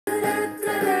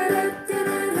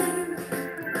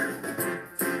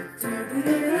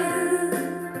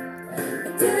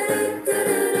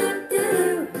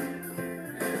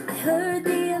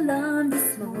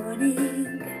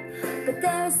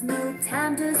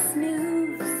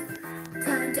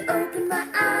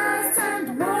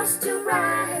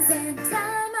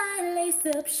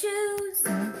shoes.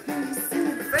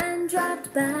 A friend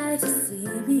dropped by to see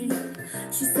me.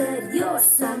 She said, "You're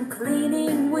some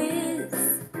cleaning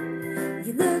whiz.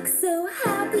 You look so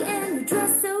happy and you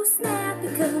dress so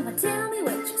snappy. Come on, tell me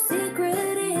what your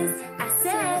secret is." I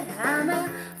said, "I'm a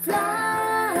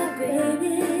fly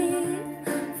baby,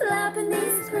 flapping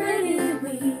these pretty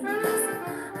wings.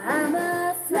 I'm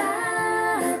a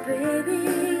fly baby,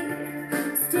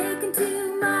 sticking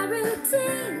to my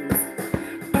routines.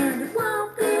 And it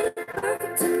won't be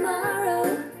perfect tomorrow,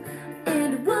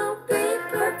 and it won't be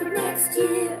perfect next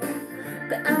year,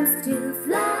 but I'm still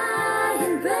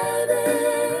flying,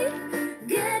 baby.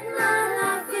 Get my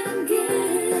life in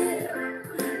gear.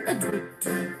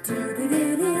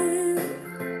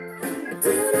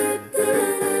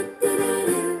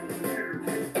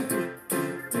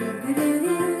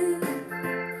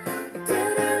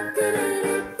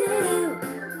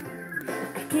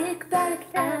 I kick back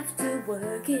after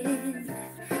working,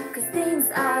 'cause things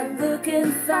are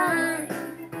looking fine.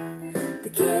 The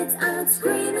kids aren't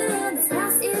screaming and this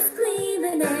house is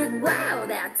gleaming, and wow,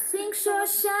 that sink sure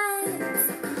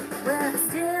shines. Well, I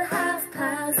still have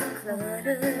piles of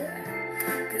clutter,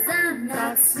 'cause I'm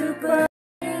not super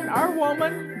Our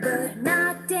woman. but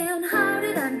not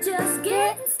downhearted. I'm just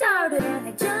getting started, and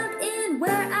I jump in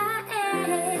where I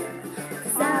am,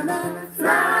 'cause I'm a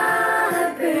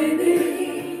fly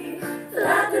baby,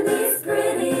 flapping these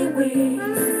pretty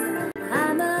wings.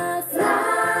 I'm a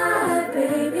fly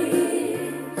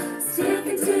baby,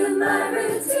 sticking to my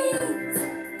routines.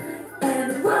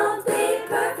 And it won't be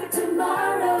perfect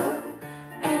tomorrow,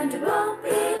 and it won't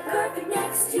be perfect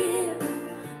next year,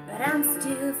 but I'm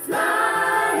still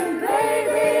flying,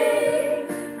 baby.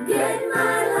 Get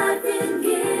my life in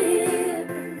gear.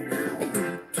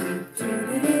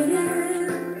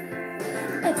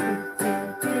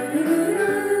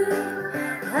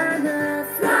 I'm a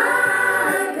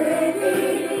fly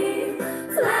baby,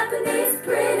 flapping these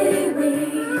pretty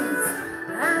wings.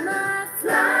 I'm a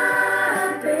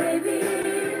fly baby,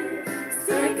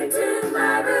 sticking to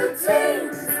my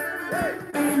routines.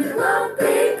 And it won't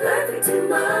be perfect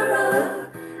tomorrow,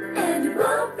 and it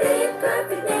won't be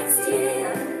perfect next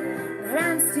year, but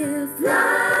I'm still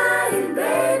flying,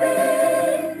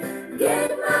 baby. Get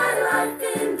my life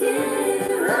in gear.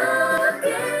 Oh,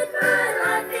 get my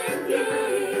life in gear.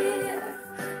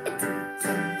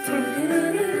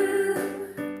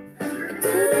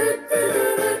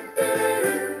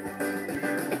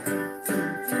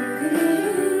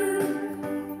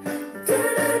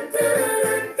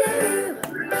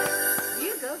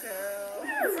 You go, girl.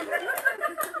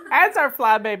 That's our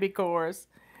Fly Baby chorus.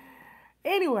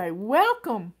 Anyway,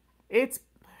 welcome.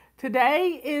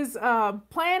 Today is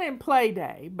Plan and Play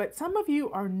Day, but some of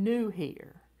you are new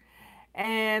here.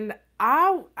 And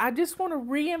I just want to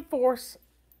reinforce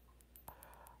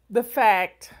the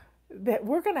fact that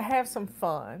we're going to have some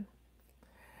fun,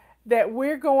 that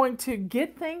we're going to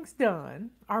get things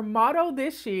done. Our motto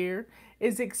this year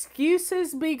is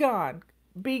excuses be gone.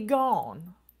 Be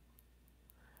gone.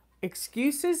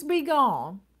 Excuses be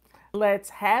gone. Let's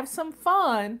have some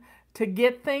fun to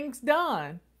get things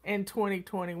done in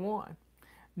 2021.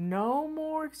 No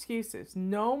more excuses.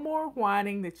 No more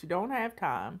whining that you don't have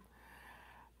time.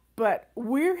 But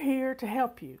we're here to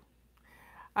help you.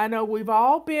 I know we've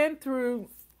all been through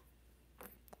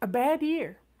a bad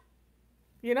year.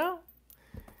 You know?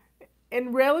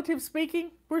 In relative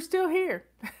speaking, we're still here.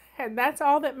 And that's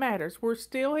all that matters. We're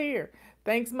still here.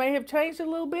 Things may have changed a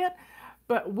little bit,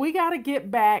 but we got to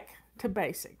get back to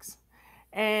basics.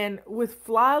 And with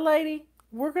FlyLady,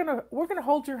 we're gonna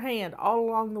hold your hand all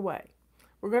along the way.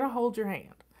 We're gonna hold your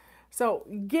hand. So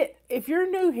if you're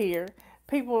new here,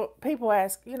 people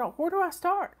ask, where do I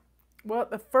start? Well,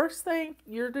 the first thing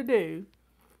you're to do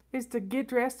is to get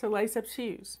dressed to lace up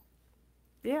shoes.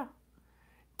 Yeah.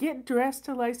 Get dressed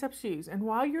to lace up shoes. And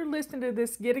while you're listening to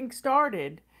this getting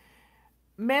started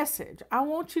message, I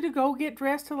want you to go get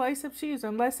dressed to lace up shoes,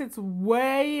 unless it's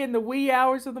way in the wee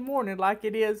hours of the morning like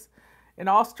it is in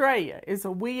Australia. It's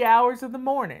the wee hours of the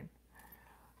morning.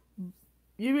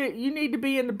 You need to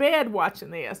be in the bed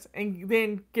watching this and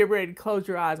then get ready to close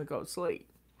your eyes and go to sleep.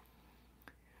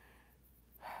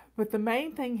 But the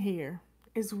main thing here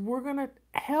is we're going to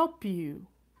help you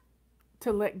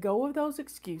to let go of those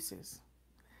excuses.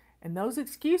 And those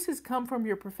excuses come from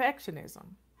your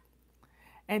perfectionism.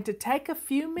 And to take a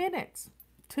few minutes,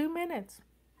 2 minutes,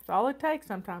 that's all it takes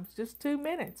sometimes, just 2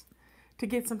 minutes to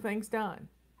get some things done.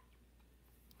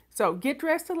 So get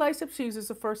dressed to lace up shoes is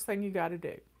the first thing you got to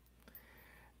do.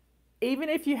 Even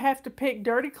if you have to pick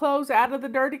dirty clothes out of the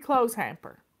dirty clothes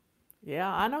hamper.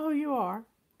 Yeah, I know who you are,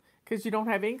 because you don't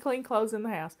have any clean clothes in the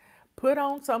house. put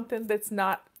on something that's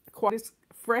not quite as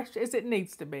fresh as it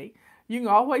needs to be. You can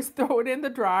always throw it in the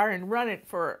dryer and run it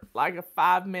for like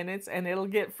 5 minutes and it'll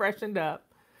get freshened up.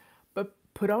 But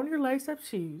put on your lace-up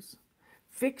shoes,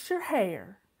 fix your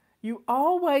hair. You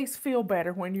always feel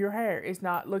better when your hair is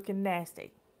not looking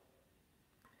nasty.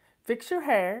 Fix your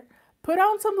hair, put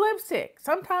on some lipstick.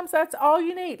 Sometimes that's all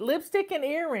you need, lipstick and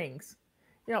earrings.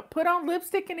 You know, put on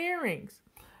lipstick and earrings.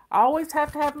 I always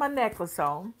have to have my necklace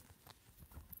on.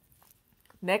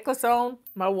 Necklace on,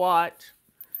 my watch,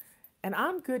 and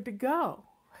I'm good to go.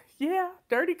 Yeah,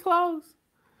 dirty clothes.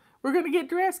 We're going to get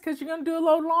dressed because you're going to do a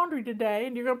load of laundry today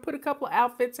and you're going to put a couple of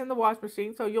outfits in the wash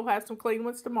machine so you'll have some clean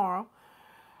ones tomorrow.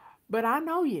 But I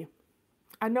know you.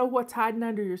 I know what's hiding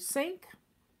under your sink.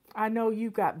 I know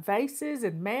you've got vases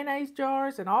and mayonnaise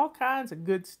jars and all kinds of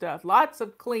good stuff. Lots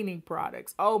of cleaning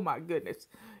products. Oh my goodness.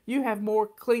 You have more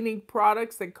cleaning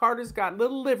products than Carter's got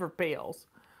little liver pills.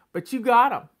 But you got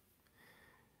them.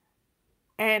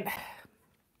 And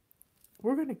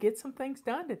we're going to get some things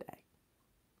done today.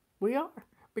 We are.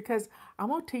 Because I'm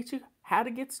going to teach you how to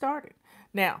get started.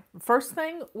 Now, the first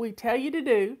thing we tell you to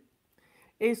do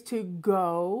is to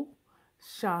go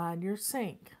shine your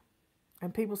sink.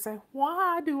 And people say,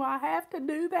 why do I have to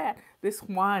do that? This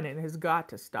whining has got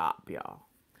to stop, y'all.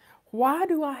 Why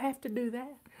do I have to do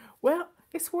that? Well,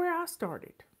 it's where I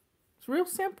started. It's real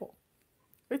simple.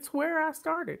 It's where I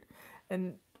started.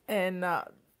 And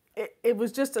it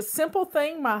was just a simple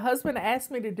thing my husband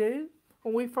asked me to do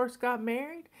when we first got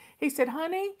married. He said,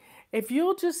 honey, if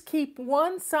you'll just keep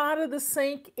one side of the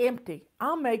sink empty,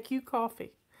 I'll make you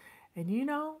coffee. And you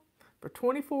know, for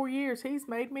 24 years, he's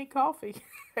made me coffee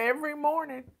every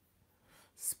morning.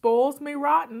 Spoils me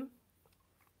rotten.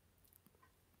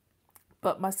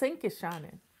 But my sink is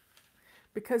shining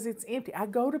because it's empty. I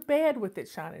go to bed with it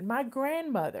shining. My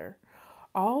grandmother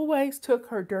always took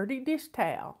her dirty dish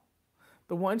towel,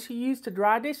 the one she used to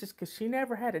dry dishes because she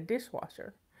never had a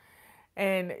dishwasher,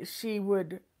 and she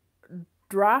would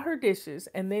dry her dishes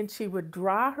and then she would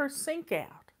dry her sink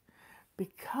out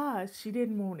because she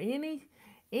didn't want any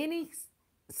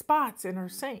spots in her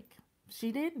sink. She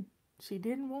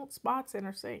didn't want spots in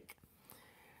her sink.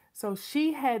 So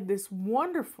she had this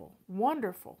wonderful,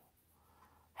 wonderful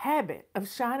habit of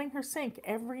shining her sink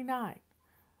every night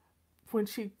when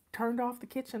she turned off the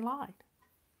kitchen light.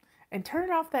 And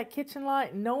turning off that kitchen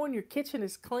light and knowing your kitchen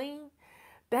is clean,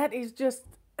 that is just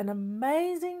an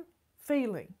amazing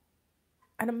feeling.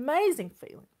 An amazing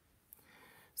feeling.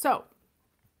 So,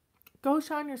 go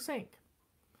shine your sink.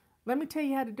 Let me tell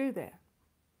you how to do that.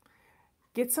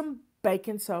 Get some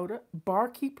baking soda,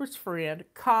 barkeeper's friend,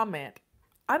 comment.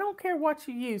 I don't care what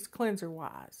you use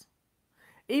cleanser-wise.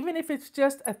 Even if it's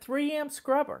just a 3M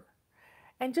scrubber.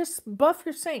 And just buff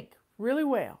your sink really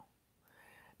well.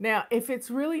 Now, if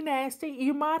it's really nasty,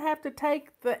 you might have to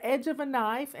take the edge of a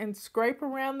knife and scrape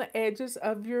around the edges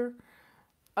of your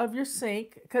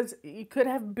sink because you could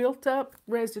have built up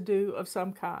residue of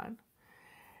some kind.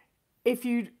 If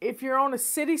you're on a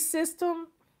city system,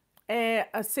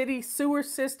 a city sewer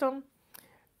system,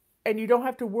 and you don't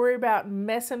have to worry about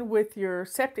messing with your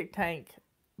septic tank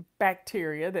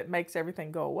bacteria that makes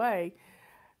everything go away,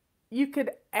 you could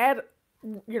add,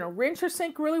 rinse your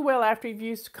sink really well after you've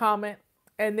used comment,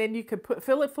 and then you could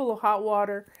fill it full of hot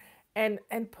water and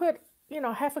put,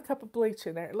 half a cup of bleach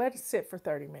in there. Let it sit for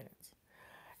 30 minutes.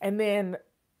 And then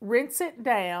rinse it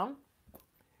down,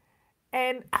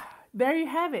 and there you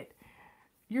have it.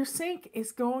 Your sink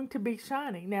is going to be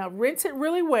shiny. Now, rinse it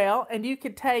really well, and you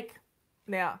could take,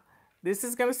 now, this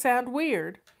is going to sound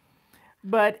weird,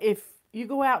 but if you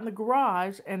go out in the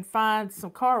garage and find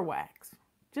some car wax,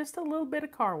 just a little bit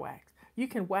of car wax, you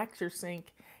can wax your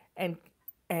sink and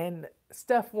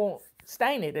stuff won't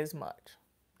stain it as much.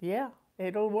 Yeah,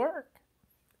 it'll work.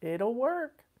 It'll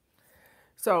work.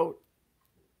 So,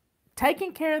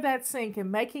 taking care of that sink and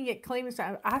making it clean and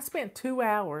shiny. I spent 2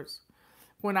 hours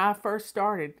when I first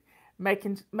started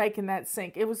making that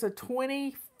sink. It was a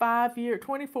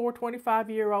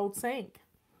 25-year-old sink.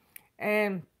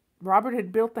 And Robert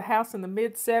had built the house in the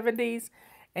mid-70s,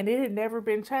 and it had never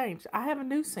been changed. I have a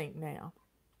new sink now.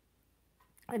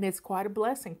 And it's quite a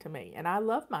blessing to me. And I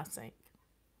love my sink.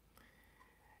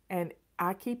 And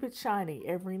I keep it shiny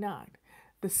every night.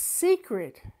 The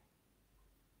secret,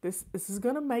 this is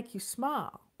going to make you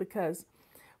smile, because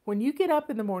when you get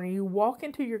up in the morning, you walk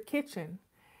into your kitchen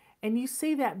and you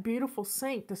see that beautiful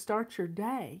sink to start your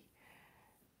day,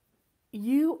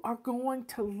 you are going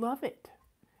to love it.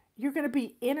 You're going to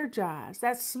be energized.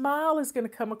 That smile is going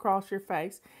to come across your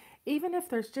face, even if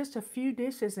there's just a few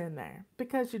dishes in there,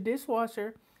 because your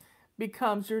dishwasher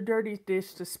becomes your dirty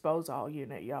dish disposal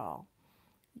unit, y'all.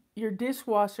 your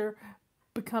dishwasher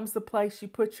becomes the place you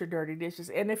put your dirty dishes.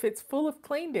 And if it's full of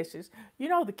clean dishes, you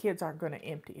know the kids aren't going to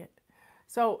empty it.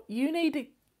 So you need to,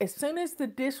 as soon as the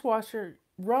dishwasher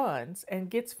runs and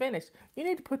gets finished, you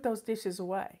need to put those dishes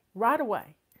away right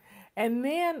away. And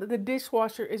then the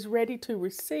dishwasher is ready to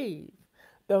receive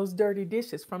those dirty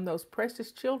dishes from those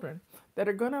precious children that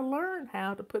are going to learn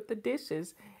how to put the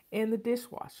dishes in the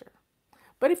dishwasher.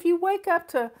 But if you wake up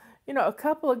to, a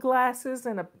couple of glasses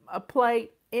and a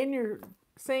plate in your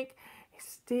sink,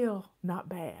 it's still not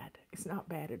bad. It's not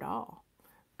bad at all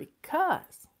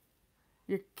because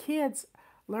your kids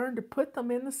learn to put them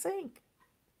in the sink.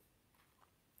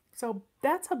 So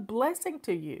that's a blessing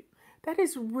to you. That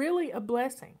is really a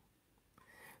blessing.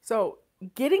 So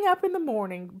getting up in the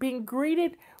morning, being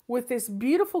greeted with this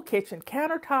beautiful kitchen,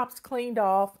 countertops cleaned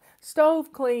off,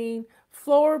 stove clean,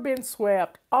 floor been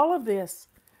swept, all of this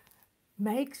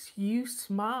makes you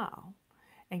smile.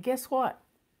 And guess what?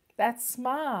 That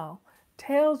smile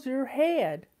tells your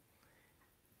head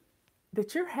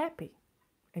that you're happy.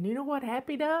 And you know what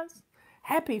happy does?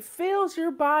 Happy fills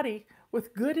your body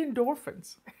with good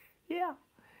endorphins. Yeah.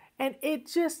 And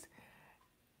it's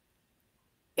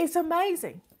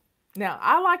amazing. Now,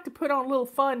 I like to put on a little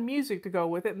fun music to go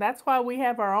with it, and that's why we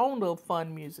have our own little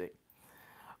fun music.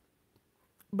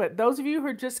 But those of you who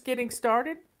are just getting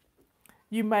started,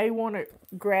 you may want to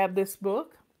grab this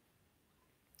book.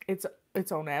 It's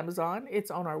on Amazon.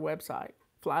 It's on our website,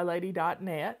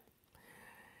 FlyLady.net.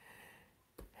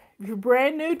 If you're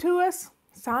brand new to us,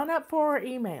 sign up for our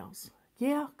emails.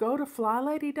 Yeah, go to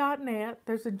FlyLady.net.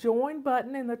 There's a join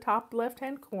button in the top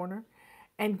left-hand corner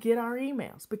and get our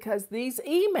emails, because these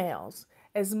emails,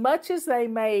 as much as they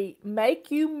may make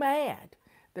you mad,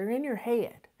 they're in your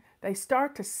head. They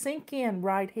start to sink in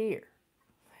right here.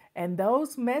 And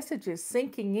those messages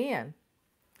sinking in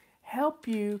help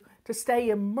you to stay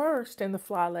immersed in the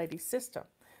FlyLady system.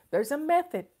 There's a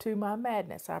method to my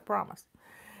madness, I promise.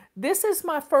 This is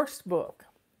my first book.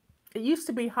 It used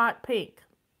to be hot pink,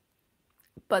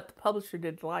 but the publisher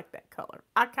didn't like that color.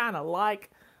 I kind of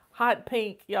like hot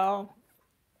pink, y'all.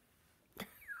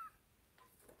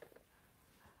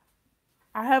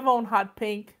 I have on hot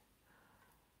pink.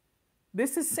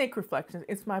 This is Sync Reflections.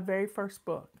 It's my very first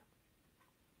book.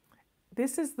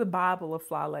 This is the Bible of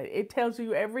FlyLady. It tells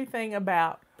you everything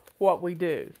about what we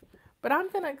do. But I'm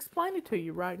going to explain it to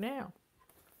you right now.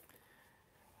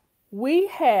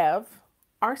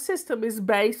 Our system is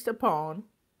based upon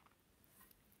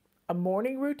a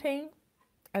morning routine,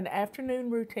 an afternoon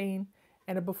routine,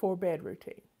 and a before bed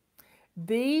routine.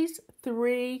 These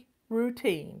 3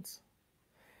 routines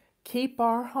keep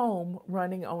our home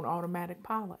running on automatic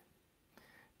pilot.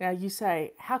 Now you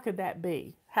say, how could that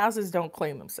be? Houses don't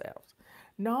clean themselves.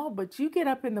 No, but you get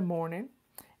up in the morning,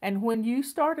 and when you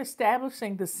start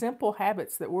establishing the simple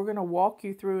habits that we're going to walk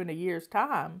you through in a year's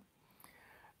time,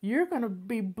 you're going to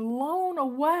be blown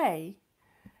away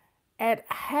at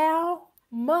how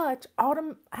much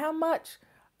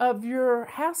of your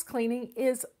house cleaning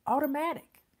is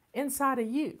automatic inside of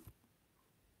you.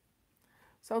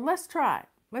 So let's try it.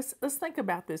 Let's think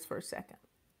about this for a second.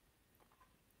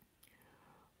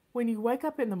 When you wake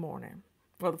up in the morning,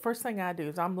 well, the first thing I do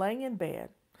is I'm laying in bed.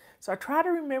 So I try to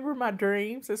remember my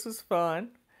dreams. This is fun.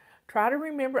 Try to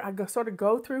remember, sort of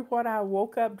go through what I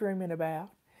woke up dreaming about.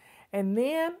 And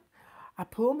then I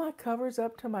pull my covers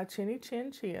up to my chinny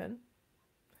chin chin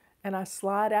and I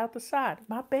slide out the side.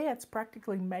 My bed's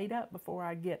practically made up before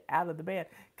I get out of the bed,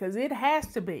 because it has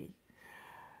to be.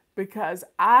 Because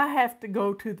I have to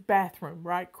go to the bathroom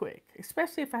right quick,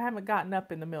 especially if I haven't gotten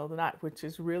up in the middle of the night, which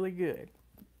is really good.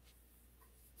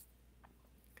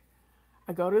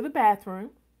 I go to the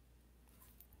bathroom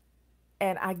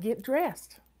and I get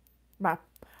dressed. I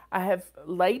have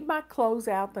laid my clothes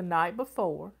out the night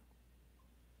before,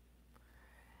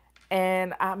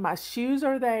 and my shoes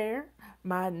are there,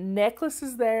 my necklace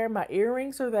is there, my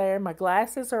earrings are there, my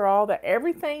glasses are all there.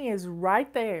 Everything is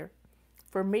right there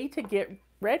for me to get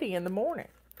ready in the morning.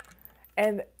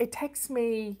 And it takes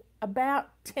me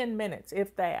about 10 minutes,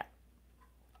 if that.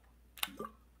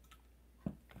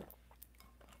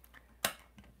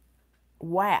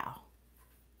 Wow.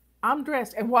 I'm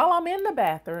dressed. And while I'm in the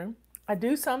bathroom, I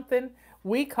do something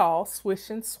we call swish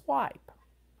and swipe.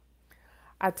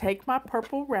 I take my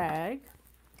purple rag.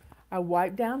 I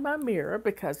wipe down my mirror,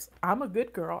 because I'm a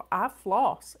good girl. I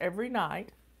floss every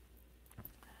night,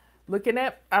 looking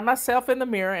at myself in the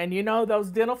mirror, and you know those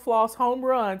dental floss home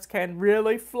runs can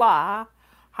really fly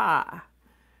high.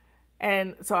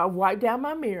 And so I wipe down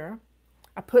my mirror.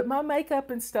 I put my makeup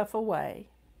and stuff away.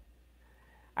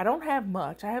 I don't have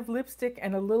much. I have lipstick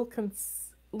and a little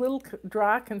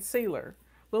dry concealer,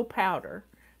 little powder,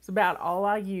 It's about all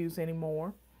I use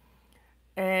anymore.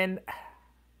 And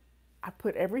I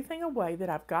put everything away that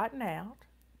I've gotten out.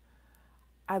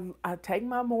 I take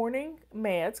my morning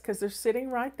meds because they're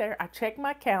sitting right there. I check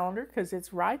my calendar because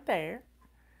it's right there.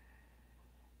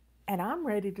 And I'm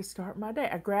ready to start my day.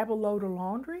 I grab a load of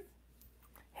laundry,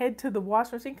 head to the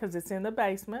washing machine because it's in the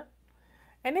basement.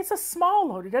 And it's a small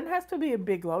load. It doesn't have to be a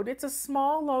big load. It's a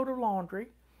small load of laundry.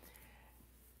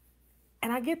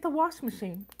 And I get the washing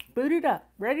machine booted up,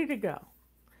 ready to go.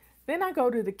 Then I go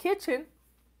to the kitchen,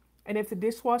 and if the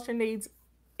dishwasher needs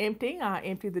emptying, I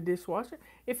empty the dishwasher.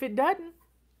 If it doesn't,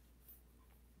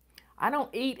 I don't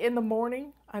eat in the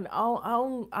morning.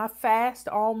 I fast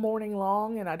all morning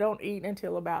long, and I don't eat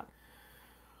until about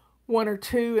 1 or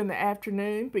 2 in the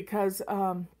afternoon because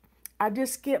I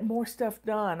just get more stuff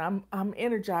done. I'm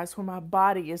energized when my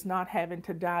body is not having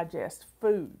to digest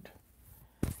food.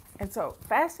 And so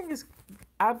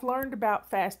I've learned about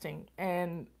fasting,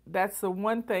 and that's the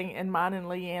one thing in mine and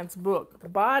Leanne's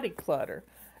book, Body Clutter,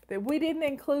 that we didn't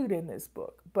include in this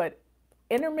book. But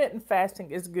intermittent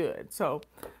fasting is good. So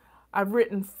I've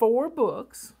written 4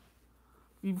 books.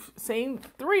 You've seen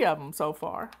 3 of them so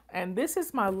far. And this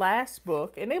is my last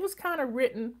book, and it was kind of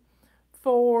written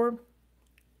for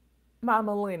my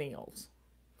millennials.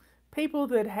 People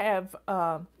that have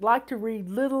like to read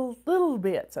little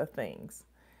bits of things.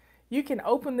 You can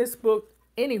open this book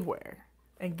anywhere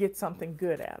and get something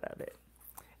good out of it.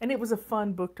 And it was a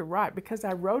fun book to write because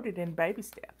I wrote it in baby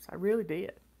steps. I really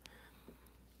did.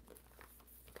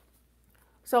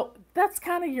 So that's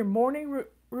kind of your morning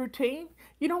routine.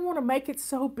 You don't want to make it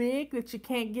so big that you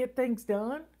can't get things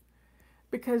done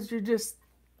because you're just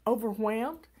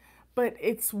overwhelmed. But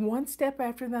it's one step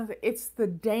after another. It's the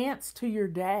dance to your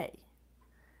day.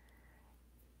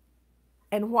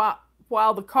 And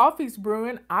while the coffee's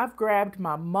brewing, I've grabbed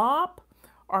my mop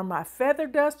or my feather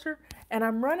duster, and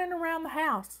I'm running around the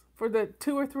house for the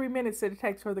 2 or 3 minutes that it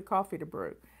takes for the coffee to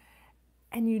brew.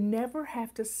 And you never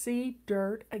have to see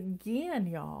dirt again,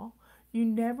 y'all. You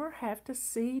never have to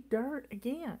see dirt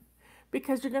again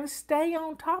because you're going to stay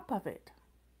on top of it.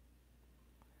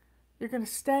 You're going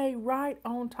to stay right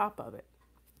on top of it.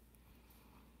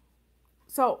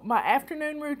 So my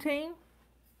afternoon routine,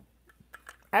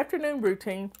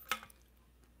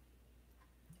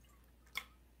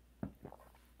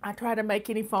 I try to make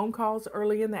any phone calls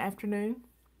early in the afternoon.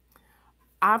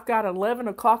 I've got an 11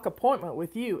 o'clock appointment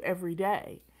with you every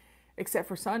day, except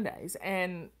for Sundays.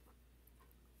 And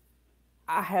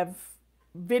I have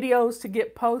videos to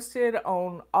get posted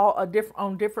on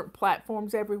on different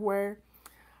platforms everywhere.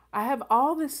 I have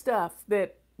all this stuff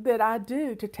that I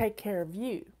do to take care of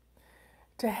you,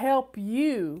 to help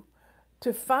you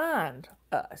to find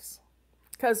us.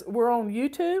 Because we're on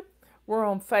YouTube, we're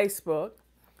on Facebook,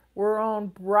 we're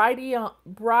on brighteon.com,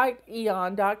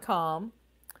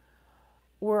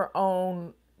 we're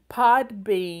on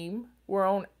Podbeam, we're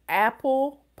on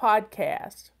Apple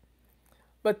Podcast.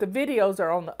 But the videos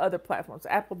are on the other platforms.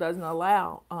 Apple doesn't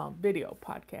allow video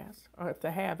podcasts, or if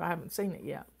they have, I haven't seen it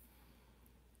yet.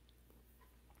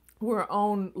 We're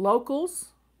on Locals.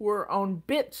 We're on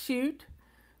BitChute.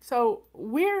 So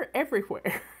we're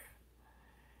everywhere.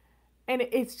 And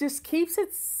it just keeps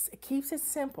it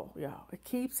simple, y'all. It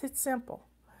keeps it simple.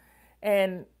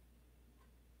 And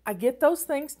I get those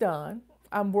things done.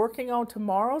 I'm working on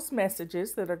tomorrow's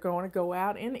messages that are going to go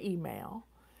out in email.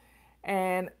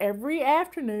 And every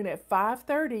afternoon at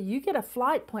 5:30, you get a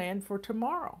flight plan for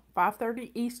tomorrow,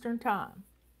 5:30 Eastern Time.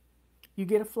 You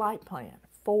get a flight plan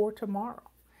for tomorrow.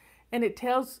 And it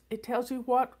tells you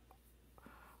what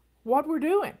we're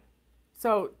doing.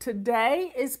 So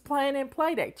today is plan and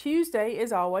play day. Tuesday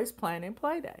is always plan and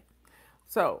play day.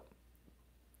 So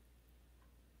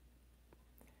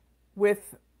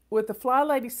with the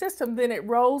FlyLady system, then it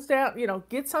rolls down,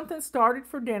 get something started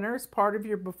for dinner as part of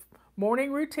your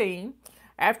morning routine.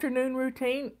 Afternoon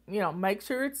routine, make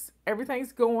sure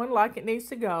everything's going like it needs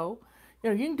to go.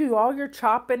 You can do all your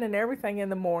chopping and everything in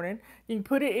the morning. You can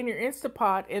put it in your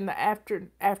Instapot in the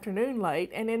afternoon late,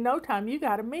 and in no time you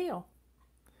got a meal.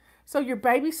 So you're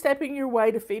baby stepping your way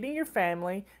to feeding your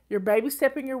family. You're baby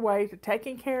stepping your way to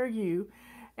taking care of you.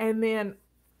 And then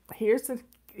here's the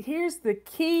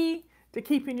key to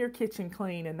keeping your kitchen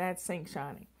clean, and that's sink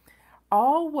shining.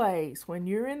 Always, when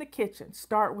you're in the kitchen,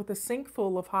 start with a sink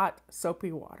full of hot,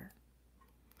 soapy water.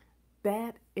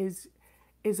 That is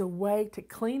a way to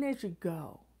clean as you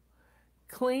go.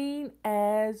 Clean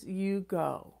as you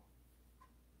go.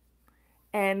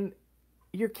 And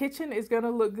your kitchen is going to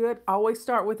look good. Always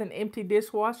start with an empty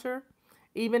dishwasher.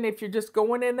 Even if you're just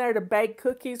going in there to bake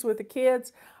cookies with the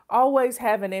kids, Always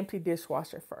have an empty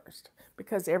dishwasher first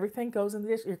because everything goes in the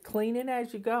dish. You're cleaning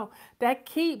as you go. That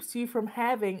keeps you from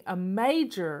having a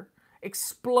major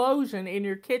explosion in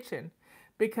your kitchen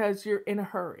because you're in a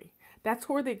hurry. That's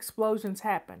where the explosions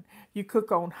happen. You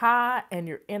cook on high and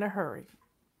you're in a hurry.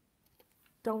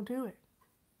 Don't do it.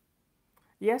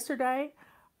 Yesterday,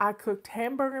 I cooked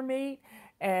hamburger meat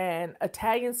and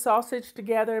Italian sausage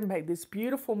together and made this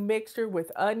beautiful mixture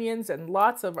with onions and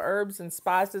lots of herbs and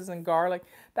spices and garlic.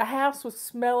 The house was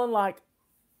smelling like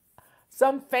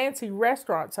some fancy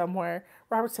restaurant somewhere.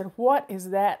 Robert said, "What is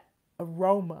that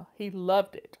aroma?" He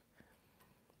loved it.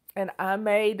 And I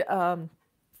made a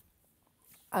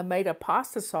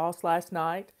pasta sauce last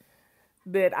night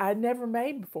that I'd never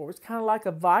made before. It was kind of like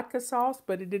a vodka sauce,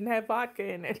 but it didn't have vodka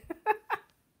in it.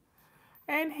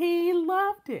 And he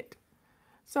loved it.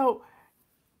 So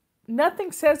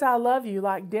nothing says I love you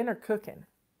like dinner cooking.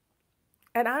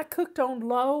 And I cooked on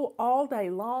low all day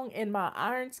long in my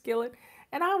iron skillet.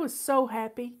 And I was so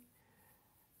happy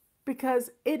because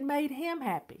it made him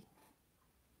happy.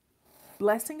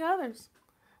 Blessing others.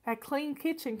 That clean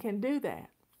kitchen can do that.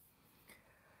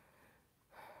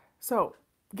 So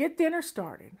get dinner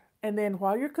started. And then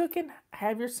while you're cooking,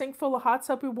 have your sink full of hot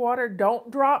soapy water.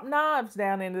 Don't drop knives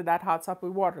down into that hot soapy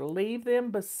water. Leave them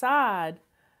beside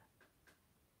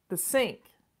the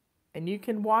sink. And you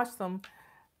can wash them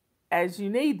as you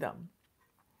need them.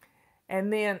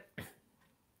 And then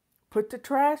put the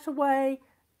trash away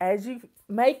as you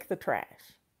make the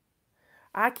trash.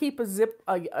 I keep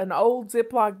an old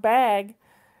Ziploc bag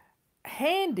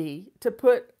handy to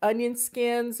put onion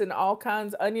skins and all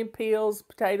kinds, onion peels,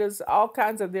 potatoes, all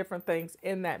kinds of different things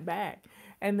in that bag.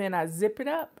 And then I zip it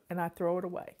up and I throw it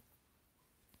away.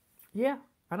 Yeah,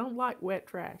 I don't like wet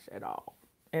trash at all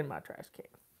in my trash can.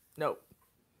 Nope.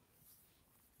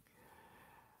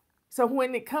 So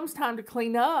when it comes time to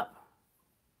clean up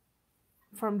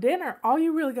from dinner, all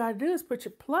you really got to do is put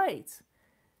your plates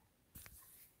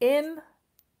in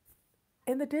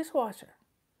the dishwasher.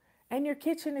 And your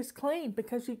kitchen is clean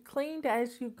because you cleaned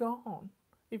as you've gone.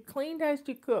 You've cleaned as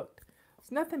you cooked.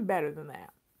 There's nothing better than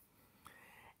that.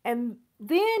 And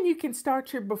then you can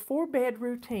start your before bed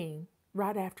routine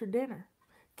right after dinner.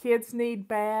 Kids need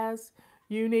baths.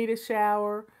 You need a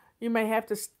shower. You may have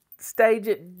to stage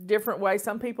it different ways.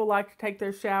 Some people like to take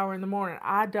their shower in the morning.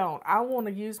 I don't. I want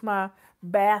to use my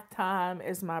bath time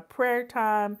as my prayer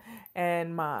time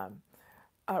and my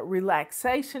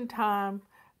relaxation time.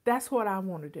 That's what I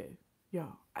want to do,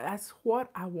 y'all. That's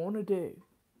what I want to do.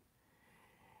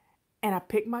 And I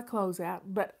pick my clothes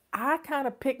out, but I kind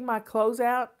of pick my clothes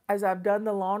out as I've done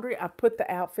the laundry. I put the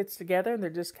outfits together and they're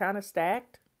just kind of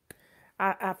stacked.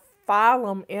 I file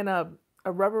them in a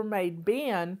Rubbermaid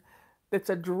bin that's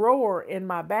a drawer in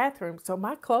my bathroom. So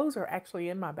my clothes are actually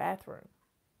in my bathroom.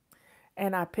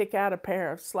 And I pick out a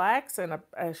pair of slacks and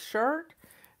a shirt,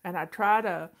 and I try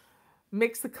to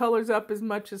mix the colors up as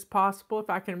much as possible. If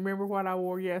I can remember what I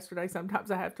wore yesterday, sometimes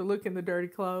I have to look in the dirty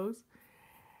clothes.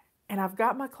 And I've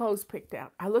got my clothes picked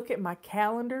out. I look at my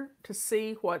calendar to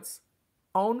see what's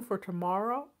on for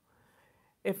tomorrow.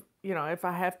 If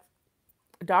I have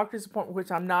a doctor's appointment, which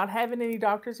I'm not having any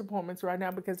doctor's appointments right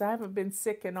now because I haven't been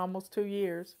sick in almost 2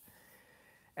 years.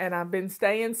 And I've been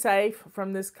staying safe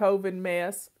from this COVID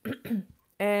mess.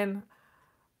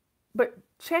 But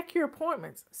check your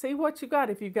appointments. See what you got.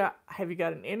 Have you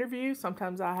got an interview?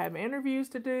 Sometimes I have interviews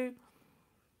to do.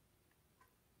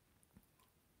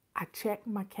 I check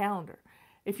my calendar.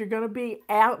 If you're going to be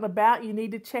out and about, you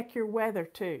need to check your weather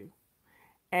too.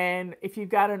 And if you've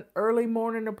got an early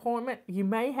morning appointment, you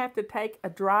may have to take a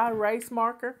dry erase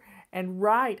marker and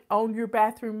write on your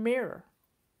bathroom mirror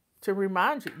to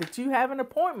remind you that you have an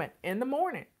appointment in the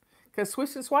morning, because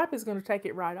Swish and Swipe is going to take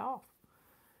it right off.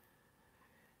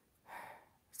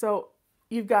 So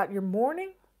you've got your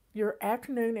morning, your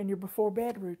afternoon, and your before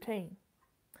bed routine.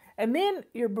 And then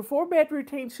your before bed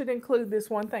routine should include this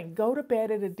one thing. Go to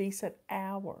bed at a decent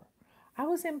hour. I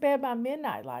was in bed by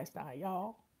midnight last night,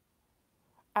 y'all.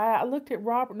 I looked at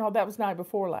Robert. No, that was night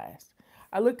before last.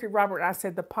 I looked at Robert and I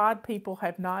said, the pod people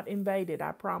have not invaded,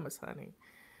 I promise, honey.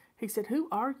 He said, who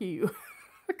are you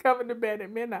coming to bed at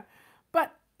midnight?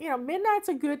 But, midnight's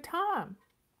a good time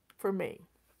for me.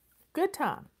 Good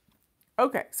time.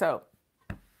 Okay, so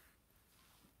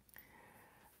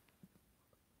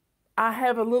I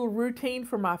have a little routine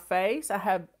for my face. I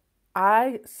have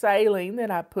eye saline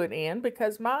that I put in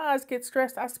because my eyes get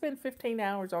stressed. I spend 15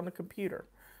 hours on the computer.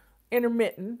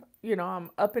 Intermittent,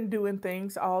 I'm up and doing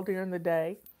things all during the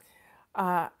day.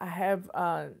 I have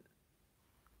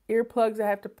earplugs I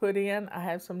have to put in. I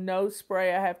have some nose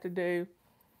spray I have to do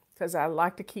because I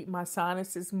like to keep my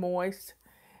sinuses moist.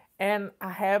 And I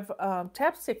have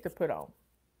chapstick to put on.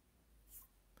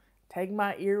 Take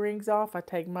my earrings off. I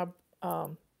take my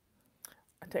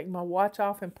watch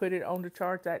off and put it on the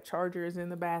charge. That charger is in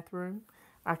the bathroom.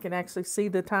 I can actually see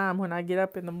the time when I get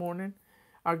up in the morning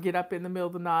or get up in the middle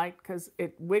of the night because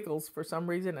it wiggles for some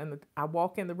reason, and I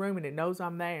walk in the room and it knows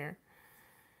I'm there.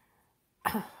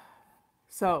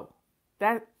 So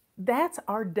that's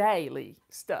our daily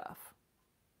stuff.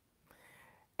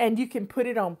 And you can put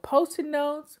it on Post-it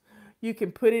notes. You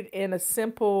can put it in a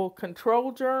simple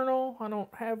control journal. I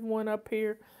don't have one up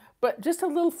here. But just a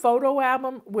little photo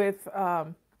album with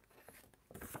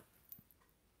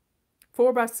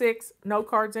 4x6, no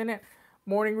cards in it.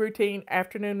 Morning routine,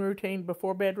 afternoon routine,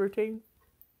 before bed routine.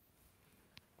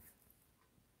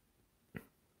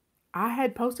 I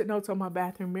had Post-it notes on my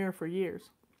bathroom mirror for years.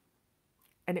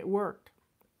 And it worked.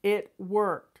 It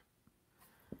worked.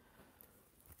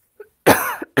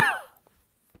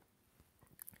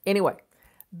 Anyway,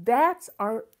 that's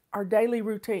our daily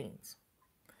routines.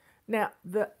 Now,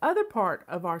 the other part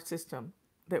of our system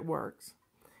that works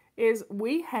is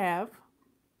we have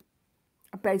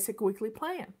a basic weekly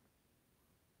plan.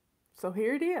 So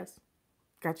here it is.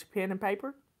 Got your pen and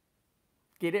paper?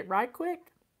 Get it right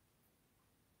quick.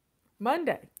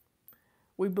 Monday,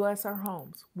 we bless our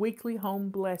homes. Weekly home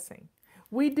blessing.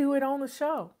 We do it on the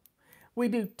show. We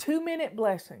do 2-minute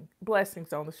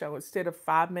blessings on the show instead of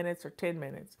 5 minutes or 10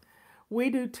 minutes. We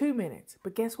do 2 minutes.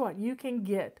 But guess what? You can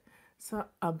get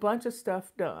a bunch of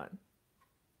stuff done.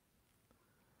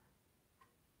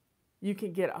 You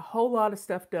can get a whole lot of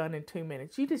stuff done in 2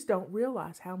 minutes. You just don't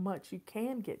realize how much you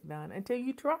can get done until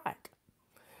you try it.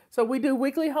 So we do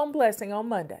weekly home blessing on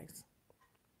Mondays.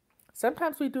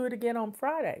 Sometimes we do it again on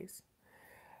Fridays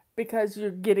because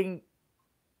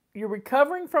you're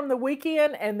recovering from the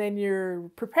weekend and then you're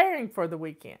preparing for the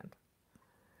weekend.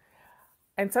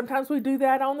 And sometimes we do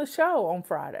that on the show on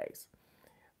Fridays.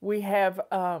 We have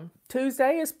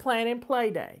Tuesday is plan and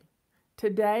play day.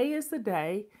 Today is the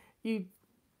day you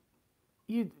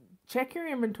check your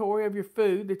inventory of your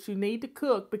food that you need to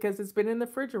cook because it's been in the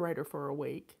refrigerator for a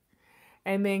week.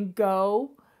 And then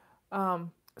go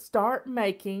start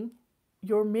making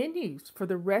your menus for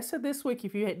the rest of this week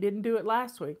if you didn't do it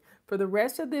last week. For the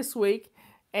rest of this week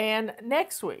and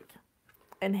next week.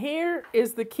 And here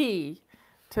is the key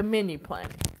to menu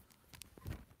planning.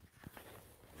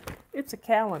 It's a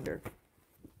calendar.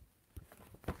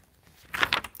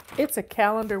 It's a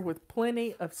calendar with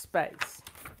plenty of space.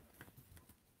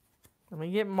 Let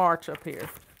me get March up here.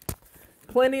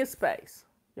 Plenty of space,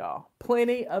 y'all.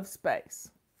 Plenty of space.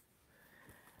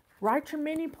 Write your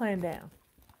menu plan down.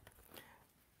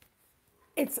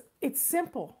 It's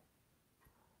simple.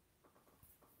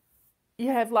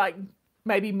 You have like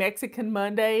maybe Mexican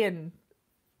Monday and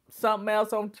something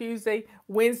else on Tuesday.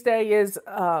 Wednesday is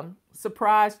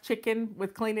surprise chicken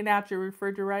with cleaning out your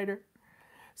refrigerator.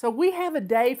 So we have a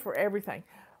day for everything.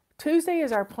 Tuesday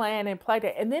is our plan and play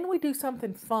day. And then we do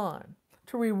something fun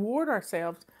to reward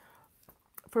ourselves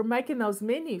for making those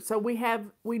menus. So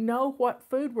we know what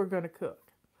food we're going to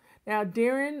cook. Now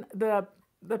during the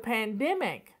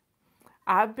pandemic,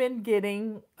 I've been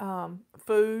getting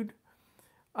food,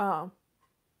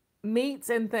 meats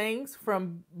and things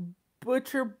from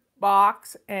Butcher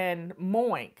Box and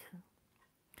Moink.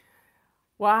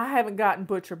 Well, I haven't gotten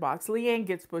Butcher Box. Leanne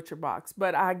gets Butcher Box,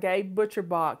 but I gave Butcher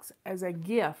Box as a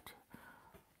gift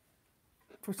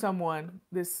for someone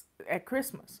at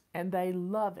Christmas, and they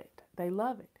love it. They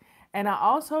love it. And I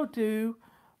also do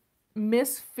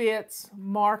Misfits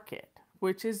Market,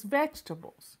 which is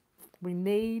vegetables. We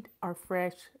need our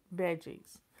fresh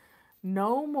veggies.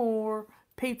 No more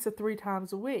pizza 3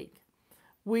 times a week.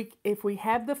 If we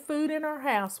have the food in our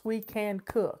house, we can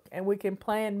cook, and we can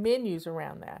plan menus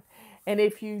around that. And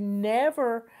if you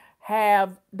never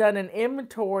have done an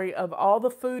inventory of all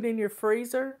the food in your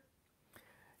freezer,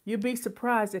 you'd be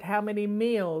surprised at how many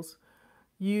meals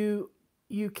you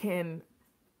can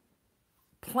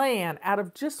plan out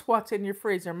of just what's in your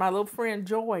freezer. My little friend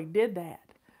Joy did that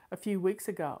a few weeks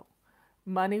ago.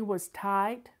 Money was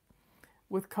tight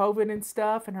with COVID and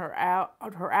stuff, and her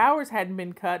hours hadn't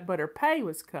been cut, but her pay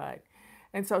was cut.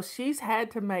 And so she's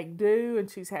had to make do, and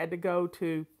she's had to go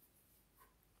to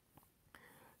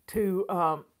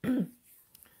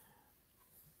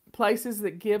places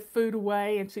that give food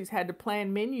away, and she's had to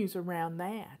plan menus around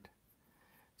that.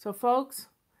 So folks,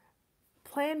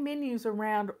 plan menus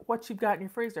around what you've got in your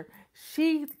freezer.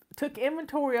 She took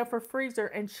inventory of her freezer,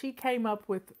 and she came up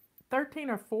with 13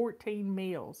 or 14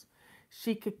 meals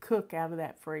she could cook out of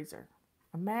that freezer.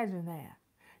 Imagine that.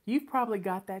 You've probably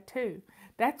got that too.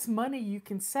 That's money you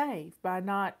can save by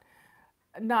not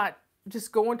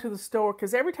just going to the store,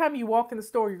 because every time you walk in the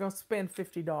store, you're going to spend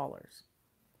 $50.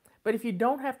 But if you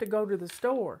don't have to go to the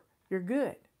store, you're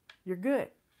good. You're good.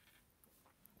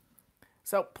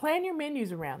 So plan your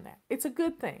menus around that. It's a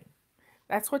good thing.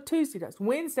 That's what Tuesday does.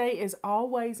 Wednesday is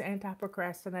always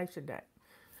anti-procrastination day.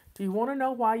 Do you want to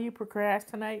know why you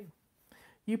procrastinate?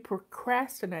 You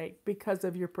procrastinate because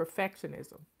of your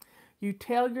perfectionism. You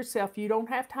tell yourself you don't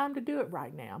have time to do it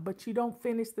right now, but you don't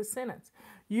finish the sentence.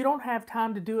 You don't have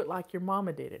time to do it like your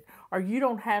mama did it, or you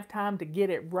don't have time to get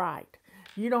it right.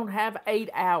 You don't have 8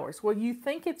 hours. Well, you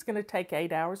think it's going to take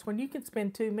 8 hours when you can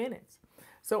spend 2 minutes.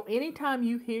 So anytime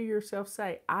you hear yourself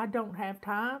say, I don't have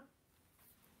time,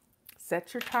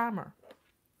 set your timer.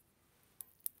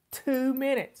 2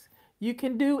 minutes. You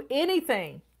can do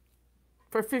anything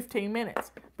for 15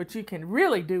 minutes, but you can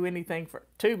really do anything for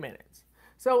 2 minutes.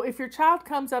 So if your child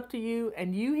comes up to you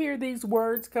and you hear these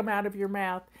words come out of your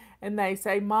mouth and they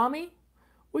say, Mommy,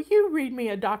 will you read me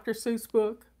a Dr. Seuss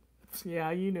book? Yeah,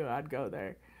 you knew I'd go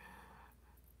there.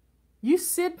 You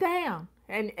sit down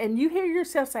and you hear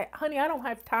yourself say, honey, I don't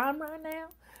have time right now.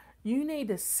 You need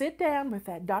to sit down with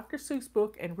that Dr. Seuss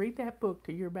book and read that book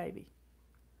to your baby.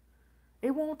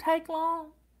 It won't take long.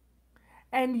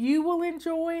 And you will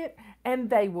enjoy it, and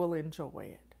they will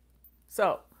enjoy it.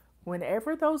 So,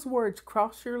 whenever those words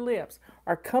cross your lips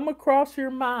or come across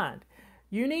your mind,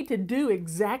 you need to do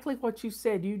exactly what you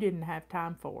said you didn't have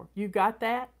time for. You got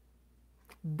that?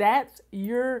 That's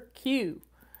your cue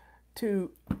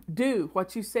to do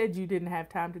what you said you didn't have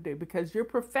time to do, because your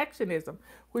perfectionism,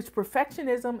 which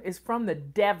perfectionism is from the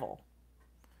devil,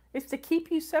 it's to keep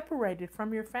you separated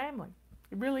from your family.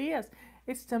 It really is.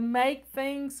 It's to make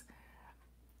things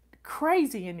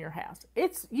crazy in your house.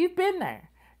 You've been there.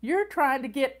 You're trying to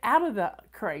get out of the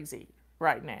crazy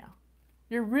right now.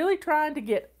 You're really trying to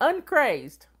get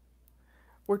uncrazed.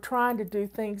 We're trying to do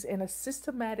things in a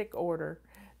systematic order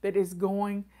that is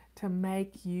going to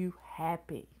make you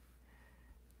happy.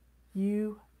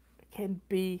 You can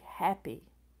be happy.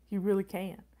 You really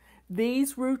can.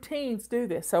 These routines do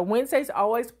this. So Wednesday's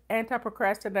always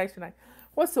anti-procrastination night.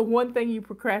 What's the one thing you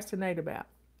procrastinate about?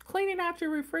 Cleaning out your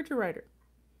refrigerator.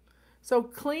 So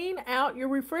clean out your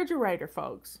refrigerator,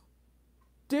 folks.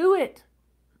 Do it.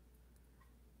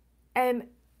 And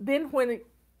then when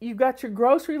you've got your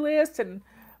grocery list and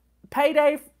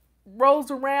payday rolls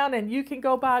around and you can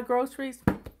go buy groceries,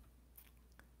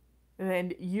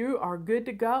 then you are good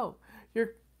to go.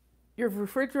 Your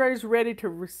refrigerator is ready to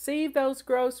receive those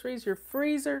groceries. Your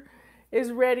freezer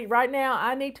is ready. Right now,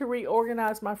 I need to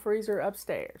reorganize my freezer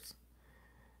upstairs.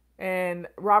 And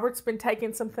Robert's been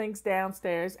taking some things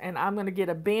downstairs, and I'm going to get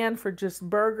a bin for just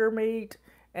burger meat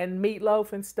and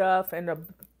meatloaf and stuff, and a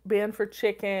bin for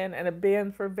chicken, and a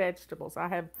bin for vegetables. I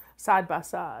have side by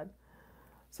side.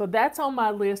 So that's on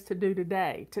my list to do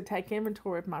today, to take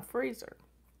inventory of my freezer.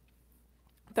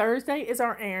 Thursday is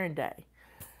our errand day.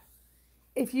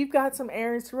 If you've got some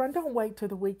errands to run, don't wait till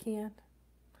the weekend.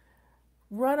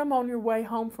 Run them on your way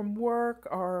home from work,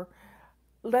 or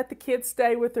let the kids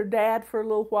stay with their dad for a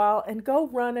little while and go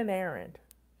run an errand.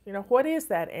 You know, what is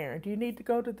that errand? Do you need to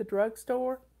go to the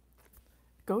drugstore?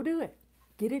 Go do it.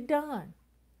 Get it done.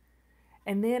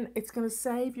 And then it's going to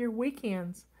save your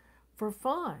weekends for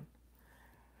fun.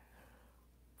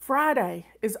 Friday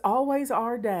is always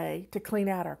our day to clean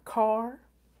out our car,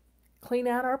 clean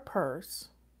out our purse,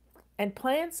 and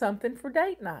plan something for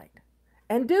date night.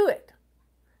 And do it.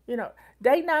 You know,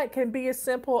 date night can be as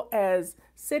simple as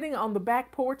sitting on the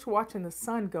back porch watching the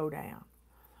sun go down,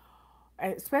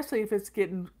 especially if it's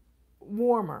getting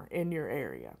warmer in your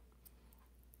area.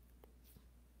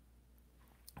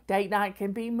 Date night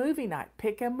can be movie night.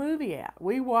 Pick a movie out.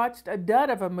 We watched a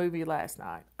dud of a movie last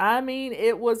night. I mean,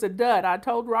 it was a dud. I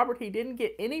told Robert he didn't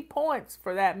get any points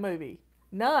for that movie.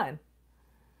 None.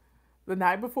 The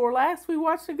night before last, we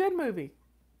watched a good movie.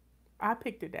 I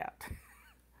picked it out.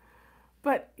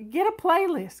 But get a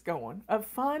playlist going of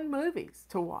fun movies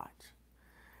to watch.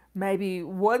 Maybe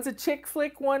one's a chick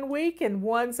flick one week and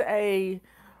one's a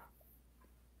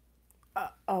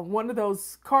one of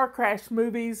those car crash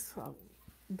movies,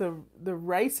 the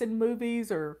racing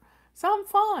movies, or some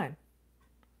fun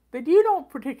that you don't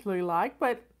particularly like,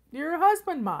 but your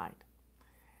husband might.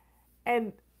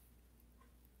 And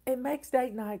it makes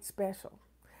date night special.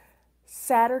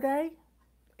 Saturday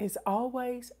is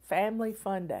always family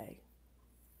fun day.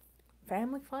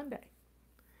 Family fun day.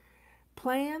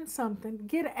 Plan something.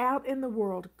 Get out in the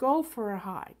world. Go for a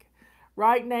hike.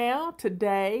 Right now,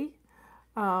 today,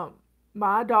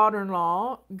 my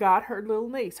daughter-in-law got her little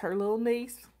niece. Her little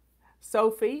niece,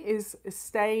 Sophie, is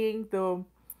staying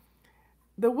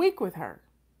the week with her.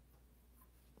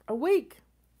 A week.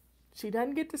 she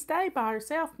doesn't get to stay by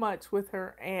herself much with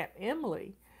her Aunt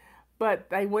Emily. But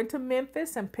they went to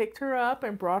Memphis and picked her up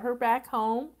and brought her back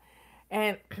home.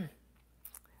 And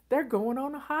they're going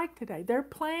on a hike today. They're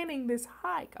planning this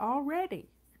hike already.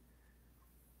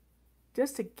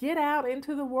 Just to get out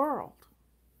into the world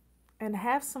and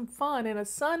have some fun in a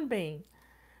sunbeam.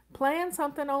 Plan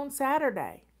something on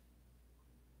Saturday.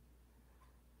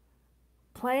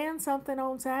 Plan something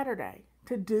on Saturday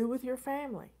to do with your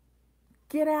family.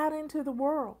 Get out into the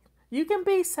world. You can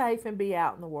be safe and be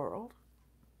out in the world.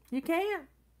 You can.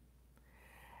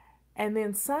 And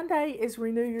then Sunday is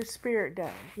Renew Your Spirit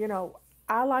Day. You know,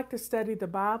 I like to study the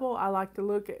Bible. I like to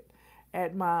look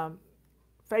at my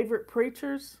favorite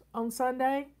preachers on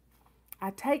Sunday.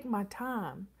 I take my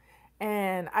time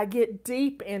and I get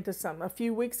deep into something. A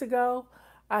few weeks ago,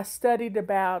 I studied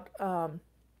about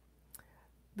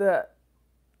the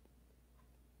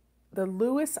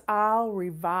Lewis Isle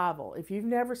Revival. If you've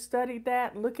never studied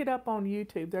that, look it up on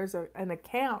YouTube. There's an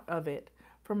account of it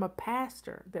from a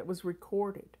pastor that was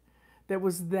recorded, that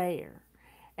was there.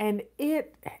 And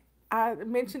I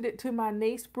mentioned it to my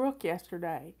niece Brooke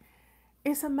yesterday.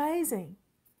 It's amazing.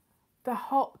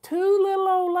 Two little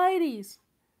old ladies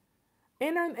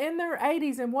in their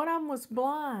 80s, and one of them was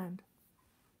blind,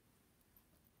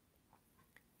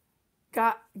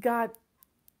 got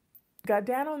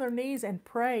down on their knees and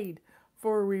prayed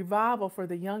for a revival for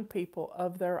the young people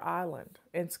of their island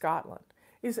in Scotland.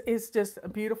 It's just a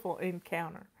beautiful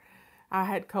encounter. I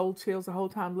had cold chills the whole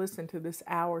time listening to this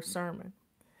hour sermon.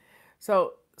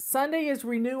 So Sunday is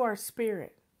Renew Our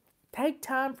Spirit. Take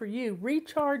time for you.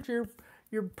 Recharge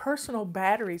your personal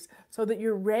batteries so that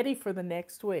you're ready for the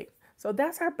next week. So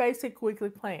that's our basic weekly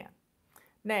plan.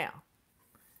 Now,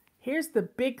 here's the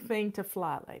big thing to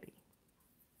FlyLady.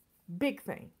 Big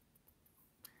thing.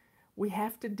 We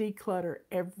have to declutter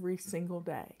every single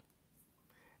day.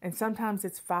 And sometimes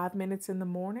it's 5 minutes in the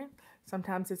morning.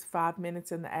 Sometimes it's 5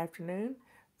 minutes in the afternoon,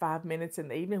 5 minutes in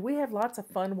the evening. We have lots of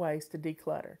fun ways to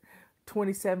declutter.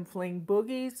 27 fling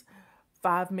boogies,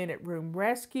 5-minute room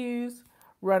rescues,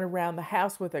 run around the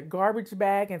house with a garbage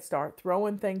bag and start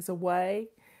throwing things away.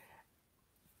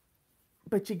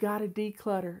 But you got to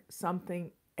declutter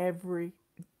something every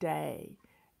day,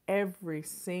 every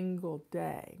single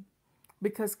day.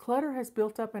 Because clutter has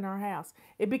built up in our house.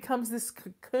 It becomes this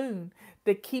cocoon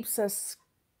that keeps us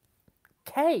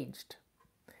caged.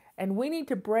 And we need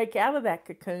to break out of that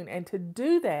cocoon. And to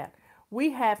do that,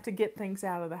 we have to get things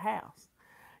out of the house.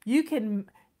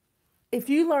 If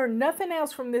you learn nothing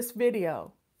else from this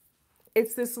video,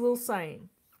 it's this little saying.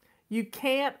 You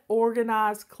can't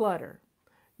organize clutter.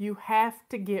 You have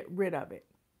to get rid of it.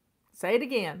 Say it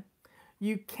again.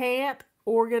 You can't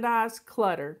organize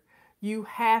clutter. You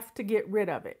have to get rid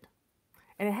of it.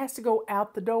 And it has to go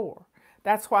out the door.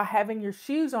 That's why having your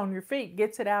shoes on your feet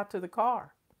gets it out to the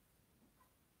car.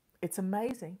 It's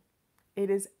amazing.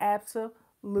 It is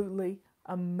absolutely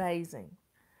amazing.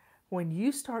 When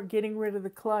you start getting rid of the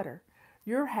clutter,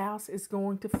 your house is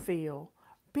going to feel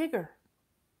bigger.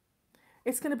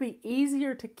 It's going to be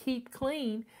easier to keep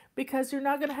clean because you're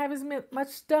not going to have as much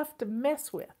stuff to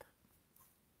mess with.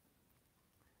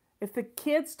 If the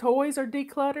kids' toys are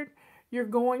decluttered, you're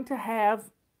going to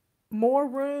have more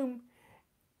room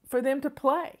for them to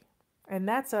play. And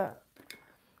that's a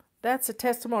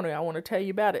testimony I want to tell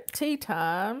you about at tea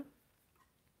time.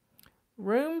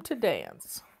 Room to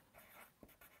dance.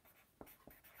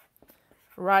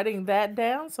 Writing that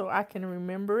down so I can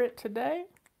remember it today.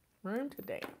 Room to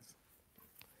dance.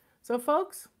 So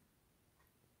folks,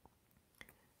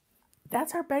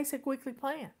 that's our basic weekly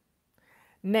plan.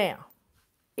 Now,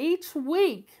 each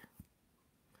week,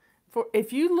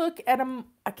 if you look at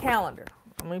a calendar,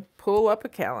 let me pull up a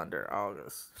calendar,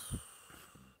 August.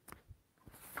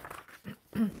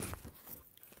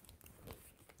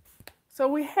 So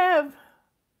we have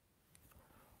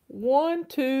 1,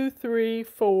 2, 3,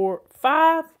 4,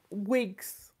 5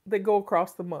 weeks that go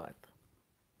across the month.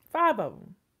 5 of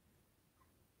them.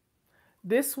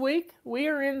 This week, we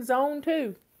are in zone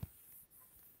 2.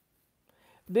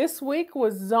 This week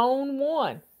was zone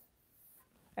 1.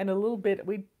 And a little bit,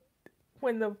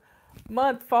 when the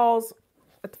month falls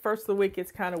at the first of the week,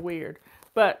 it's kind of weird.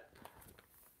 But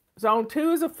zone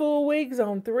 2 is a full week,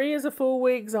 zone 3 is a full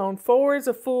week, zone 4 is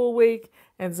a full week,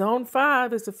 and zone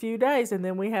 5 is a few days, and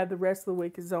then we have the rest of the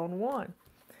week is zone 1.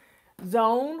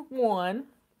 Zone 1,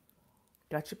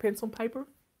 got your pencil and paper?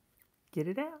 Get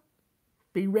it out.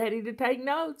 Be ready to take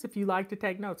notes if you like to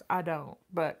take notes. I don't,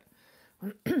 but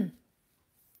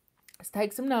let's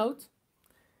take some notes.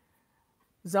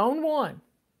 Zone 1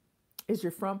 is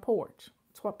your front porch.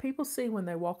 It's what people see when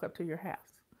they walk up to your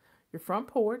house. Your front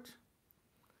porch.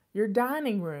 your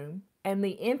dining room, and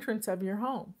the entrance of your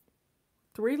home.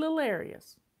 3 little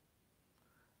areas.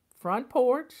 Front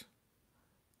porch,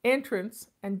 entrance,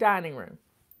 and dining room.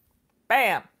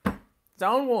 Bam!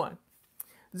 Zone 1.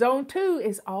 Zone 2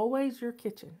 is always your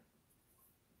kitchen.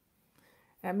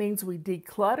 That means we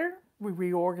declutter, we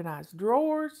reorganize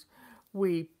drawers,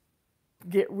 we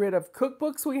get rid of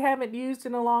cookbooks we haven't used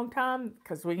in a long time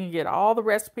because we can get all the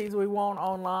recipes we want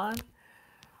online.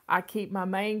 I keep my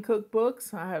main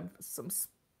cookbooks. I have some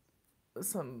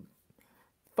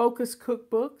focus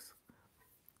cookbooks.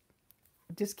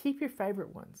 Just keep your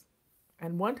favorite ones.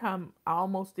 And one time I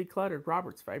almost decluttered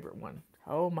Robert's favorite one.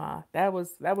 Oh my, that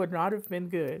would not have been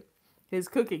good. His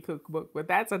cookie cookbook, but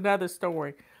that's another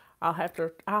story. I'll have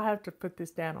to put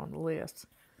this down on the list.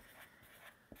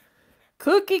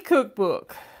 Cookie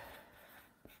cookbook.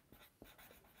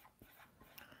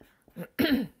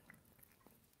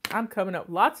 I'm coming up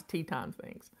with lots of tea time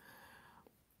things.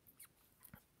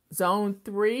 Zone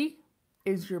 3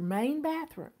 is your main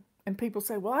bathroom. And people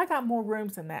say, well, I got more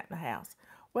rooms than that in the house.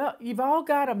 Well, you've all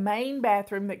got a main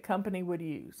bathroom that company would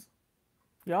use.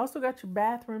 You also got your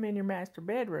bathroom in your master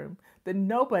bedroom that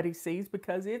nobody sees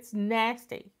because it's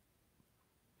nasty.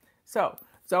 So,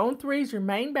 Zone 3 is your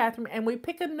main bathroom, and we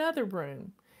pick another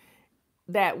room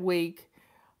that week,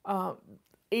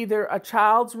 either a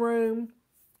child's room,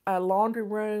 a laundry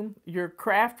room, your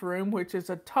craft room, which is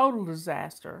a total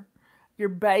disaster, your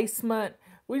basement.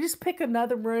 We just pick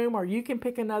another room, or you can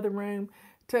pick another room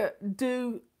to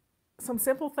do some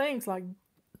simple things like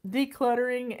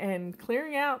decluttering and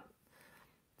clearing out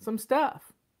some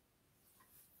stuff.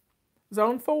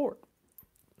 Zone 4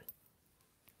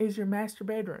 is your master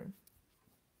bedroom.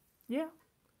 Yeah.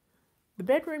 The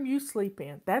bedroom you sleep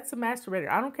in. That's the master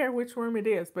bedroom. I don't care which room it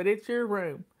is, but it's your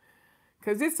room.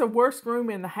 Because it's the worst room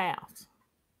in the house.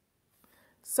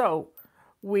 So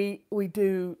we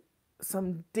do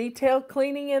some detailed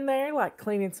cleaning in there, like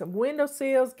cleaning some window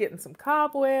sills, getting some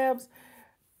cobwebs,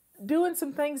 doing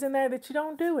some things in there that you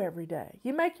don't do every day.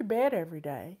 You make your bed every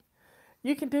day.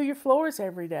 You can do your floors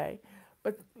every day,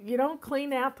 but you don't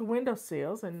clean out the window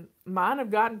sills, and mine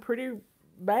have gotten pretty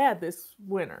bad this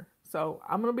winter. So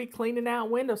I'm going to be cleaning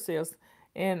out window sills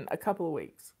in a couple of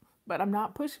weeks, but I'm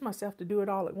not pushing myself to do it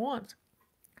all at once.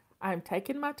 I'm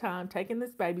taking my time, taking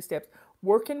these baby steps,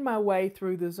 working my way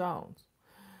through the zones.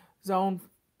 Zone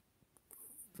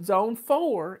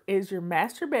 4 is your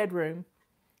master bedroom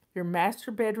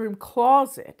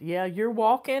closet. Yeah, your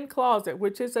walk-in closet,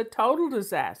 which is a total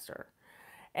disaster.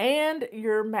 And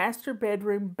your master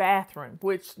bedroom bathroom,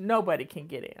 which nobody can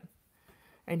get in.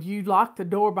 And you lock the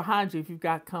door behind you if you've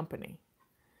got company.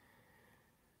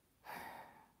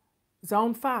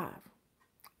 Zone 5,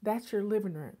 that's your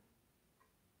living room.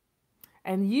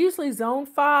 And usually Zone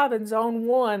 5 and Zone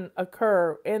 1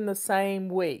 occur in the same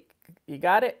week. You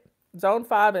got it? Zone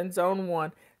 5 and Zone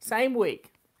 1, same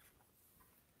week.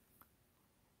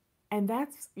 And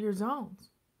that's your zones.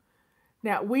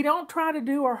 Now, we don't try to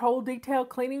do our whole detailed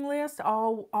cleaning list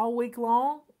all week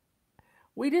long.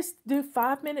 We just do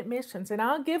 5-minute missions, and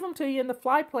I'll give them to you in the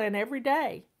flight plan every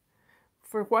day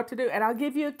for what to do. And I'll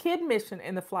give you a kid mission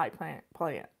in the flight plan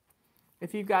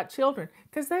if you've got children,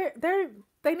 because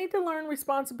they need to learn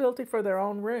responsibility for their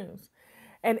own rooms.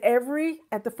 And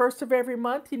at the first of every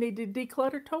month, you need to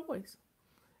declutter toys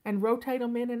and rotate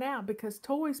them in and out, because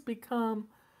toys become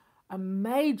a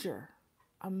major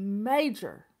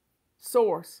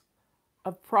source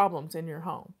of problems in your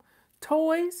home.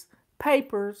 Toys,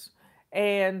 papers,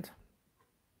 and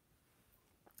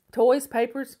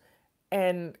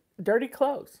dirty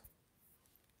clothes.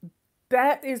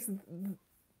 That is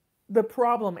the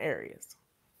problem areas.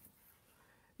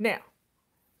 Now,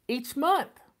 each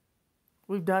month,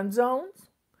 we've done zones.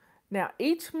 Now,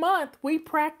 each month, we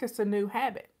practice a new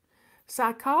habit.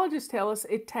 Psychologists tell us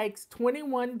it takes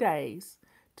 21 days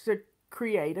to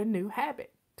create a new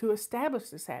habit, to establish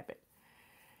this habit.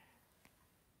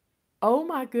 Oh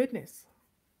my goodness.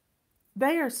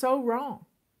 They are so wrong.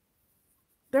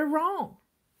 They're wrong.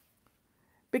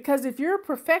 Because if you're a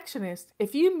perfectionist,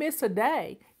 if you miss a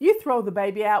day, you throw the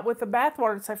baby out with the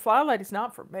bathwater and say, FlyLady's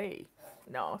not for me.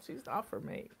 No, she's not for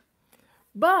me.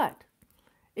 But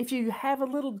if you have a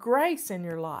little grace in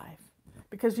your life,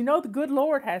 because you know the good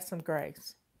Lord has some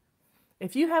grace.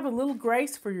 If you have a little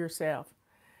grace for yourself,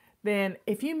 then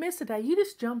if you miss a day, you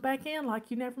just jump back in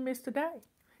like you never missed a day.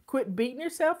 Quit beating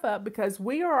yourself up, because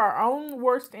we are our own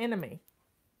worst enemy.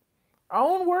 Our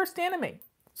own worst enemy.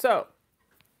 So,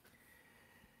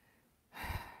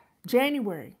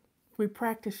 January, we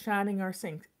practice shining our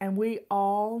sinks, and we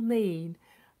all need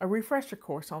a refresher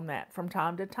course on that from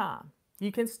time to time.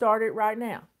 You can start it right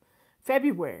now.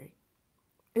 February,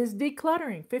 is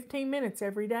decluttering 15 minutes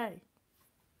every day.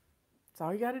 That's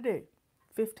all you got to do.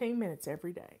 15 minutes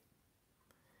every day.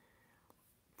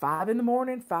 5 in the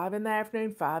morning, 5 in the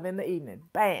afternoon, 5 in the evening.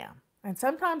 Bam. And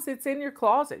sometimes it's in your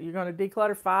closet. You're going to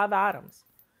declutter 5 items.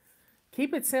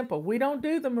 Keep it simple. We don't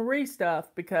do the Marie stuff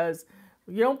because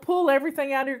you don't pull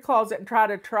everything out of your closet and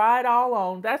try it all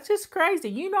on. That's just crazy.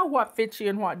 You know what fits you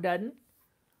and what doesn't.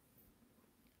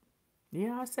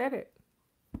 Yeah, I said it.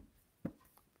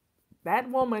 That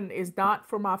woman is not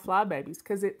for my fly babies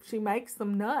because she makes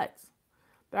them nuts.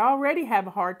 They already have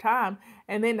a hard time.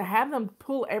 And then to have them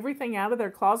pull everything out of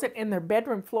their closet and their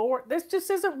bedroom floor, this just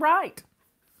isn't right.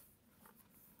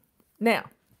 Now,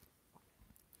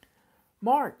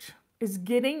 March is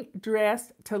getting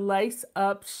dressed to lace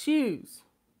up shoes.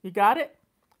 You got it?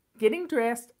 Getting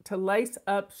dressed to lace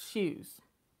up shoes.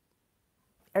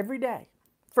 Every day.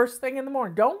 First thing in the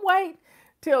morning. Don't wait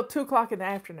till 2 o'clock in the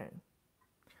afternoon.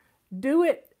 Do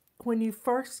it when you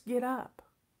first get up.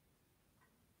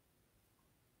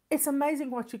 It's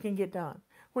amazing what you can get done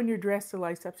when you're dressed to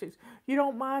lace up shoes. You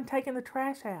don't mind taking the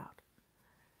trash out.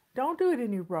 Don't do it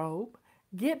in your robe.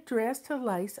 Get dressed to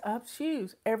lace up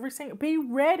shoes. Be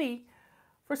ready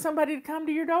for somebody to come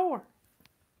to your door.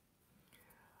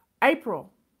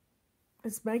 April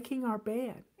is making our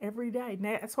bed every day.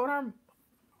 That's what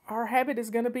our habit is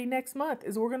going to be next month,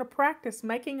 is we're going to practice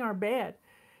making our bed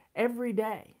every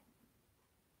day.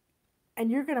 And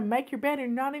you're going to make your bed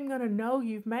and you're not even going to know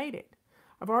you've made it.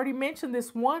 I've already mentioned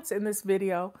this once in this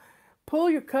video. Pull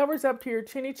your covers up to your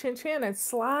chinny chin chin and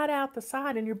slide out the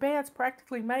side and your bed's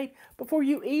practically made before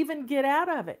you even get out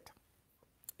of it.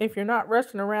 If you're not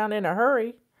rushing around in a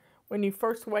hurry when you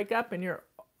first wake up and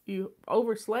you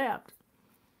overslept.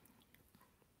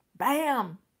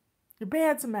 Bam! Your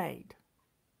bed's made.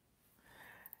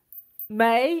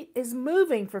 May is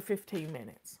moving for 15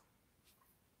 minutes.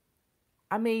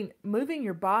 I mean, moving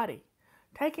your body.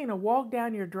 Taking a walk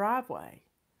down your driveway.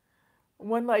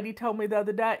 One lady told me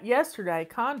yesterday,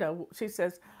 condo, she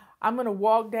says, I'm going to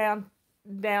walk down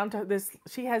to this.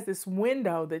 She has this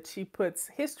window that she puts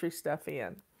history stuff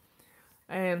in.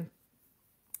 And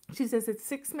she says, it's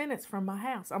 6 minutes from my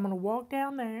house. I'm going to walk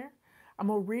down there. I'm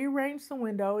going to rearrange the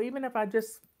window, even if I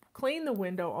just clean the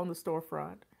window on the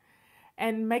storefront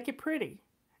and make it pretty.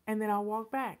 And then I'll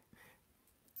walk back.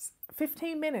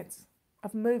 15 minutes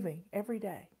of moving every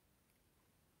day.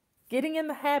 Getting in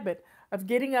the habit of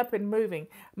getting up and moving.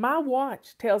 My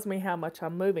watch tells me how much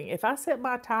I'm moving. If I set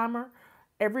my timer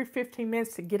every 15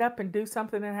 minutes to get up and do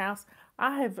something in the house,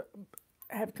 I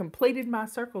have completed my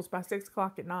circles by 6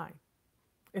 o'clock at night.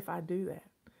 If I do that.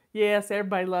 Yes,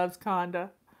 everybody loves Conda.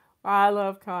 I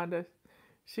love Conda.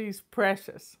 She's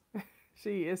precious.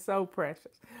 She is so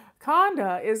precious.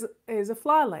 Conda is a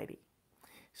fly lady.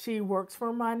 She works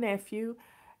for my nephew,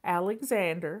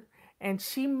 Alexander, and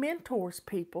she mentors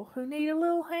people who need a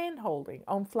little hand-holding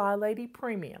on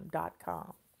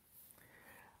FlyLadyPremium.com.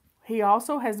 He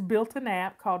also has built an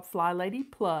app called FlyLady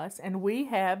Plus, and we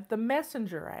have the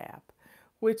Messenger app,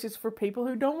 which is for people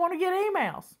who don't want to get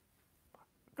emails.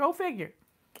 Go figure.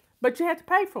 But you have to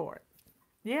pay for it.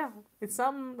 Yeah, it's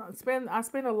something I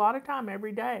spend a lot of time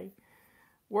every day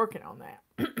working on that.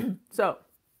 So,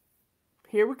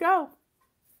 here we go.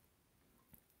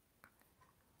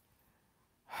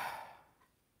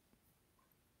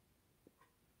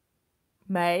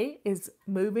 May is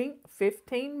moving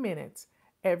 15 minutes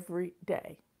every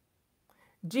day.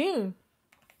 June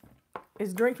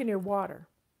is drinking your water.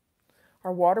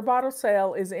 Our water bottle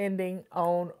sale is ending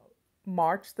on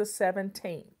March the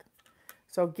 17th.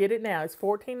 So get it now. It's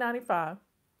 $14.95.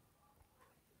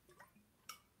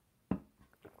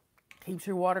 Keeps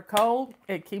your water cold.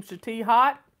 It keeps your tea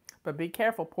hot. But be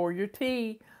careful. Pour your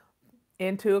tea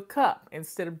into a cup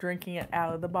instead of drinking it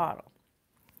out of the bottle.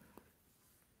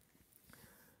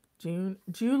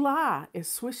 July is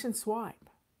Swish and Swipe.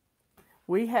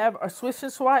 We have our Swish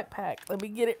and Swipe pack. Let me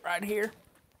get it right here.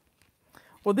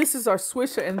 Well, this is our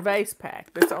Swish and Vase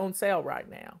pack that's on sale right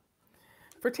now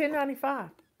for $10.95.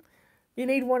 You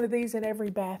need one of these in every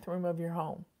bathroom of your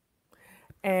home.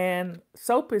 And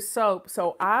soap is soap,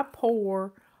 so I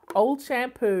pour old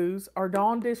shampoos or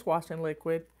Dawn dishwashing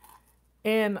liquid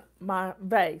in my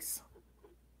vase.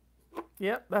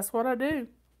 Yep, that's what I do.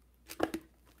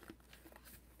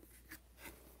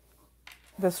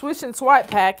 The Swish and Swipe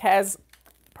pack has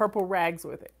purple rags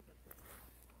with it.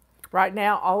 Right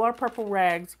now, all our purple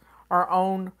rags are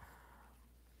on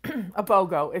a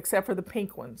BOGO, except for the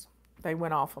pink ones. They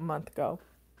went off a month ago.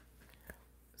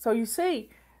 So you see,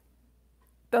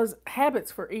 those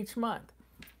habits for each month.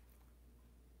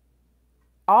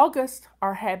 August,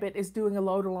 our habit is doing a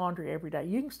load of laundry every day.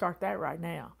 You can start that right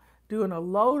now. doing a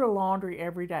load of laundry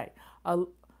every day. A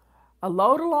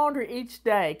load of laundry each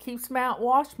day keeps Mount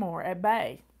Washmore at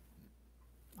bay.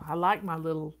 I like my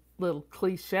little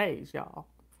cliches, y'all.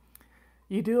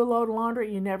 You do a load of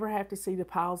laundry, you never have to see the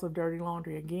piles of dirty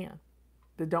laundry again.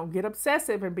 But don't get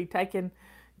obsessive and be taking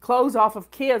clothes off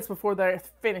of kids before they're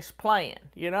finished playing,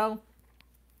 you know?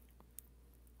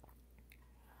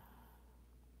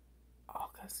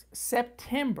 August,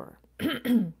 September.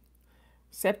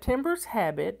 September's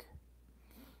habit.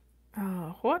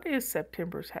 What is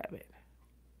September's habit?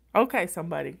 Okay,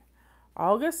 somebody.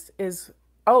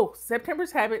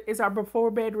 September's habit is our before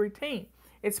bed routine.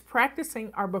 It's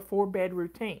practicing our before bed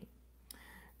routine.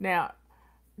 Now,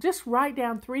 just write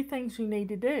down 3 things you need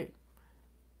to do.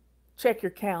 Check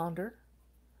your calendar.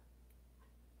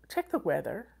 Check the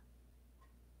weather.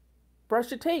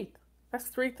 Brush your teeth. That's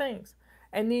 3 things.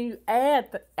 And then you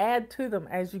add to them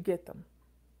as you get them.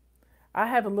 I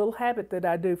have a little habit that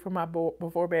I do for my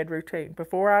before bed routine.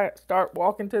 Before I start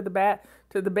walking to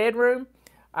the bedroom,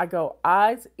 I go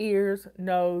eyes, ears,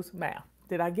 nose, mouth.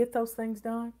 Did I get those things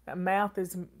done? Mouth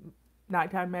is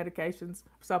nighttime medications,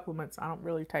 supplements. I don't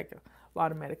really take a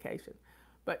lot of medication.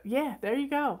 But yeah, there you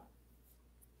go.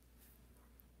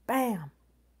 Bam.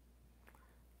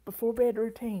 Before bed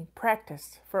routine,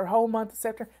 practiced for a whole month of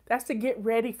September. That's to get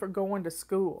ready for going to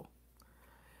school.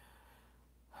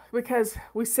 Because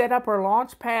we set up our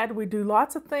launch pad, we do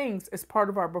lots of things as part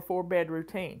of our before bed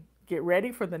routine. Get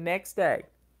ready for the next day.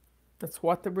 That's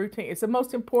what the routine is. It's the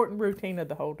most important routine of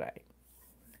the whole day.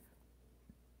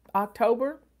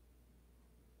 October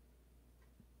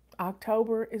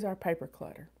is our paper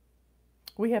clutter.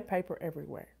 We have paper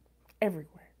everywhere.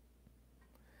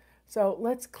 So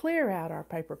let's clear out our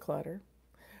paper clutter.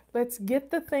 Let's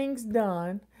get the things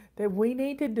done that we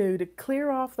need to do to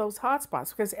clear off those hot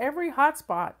spots, because every hot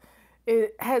spot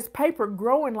has paper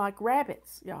growing like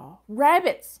rabbits, y'all.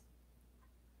 Rabbits.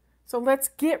 So let's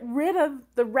get rid of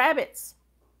the rabbits.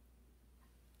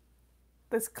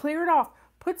 Let's clear it off.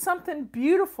 Put something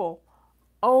beautiful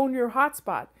on your hot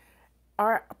spot.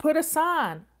 Or put a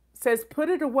sign that says, put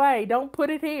it away, don't put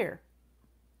it here.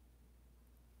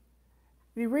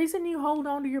 The reason you hold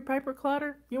on to your paper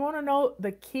clutter, you want to know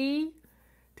the key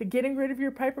to getting rid of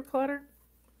your paper clutter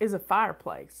is a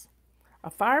fireplace. A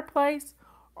fireplace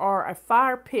or a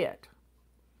fire pit.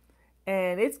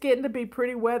 And it's getting to be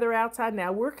pretty weather outside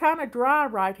now. We're kind of dry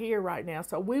right here right now,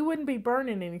 so we wouldn't be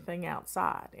burning anything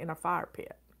outside in a fire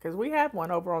pit, because we have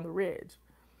one over on the ridge.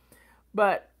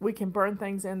 But we can burn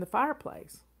things in the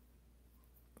fireplace.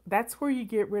 That's where you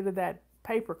get rid of that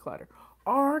paper clutter.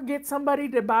 Or get somebody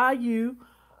to buy you,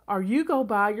 or you go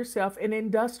buy yourself an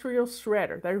industrial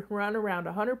shredder. They run around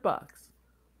 $100.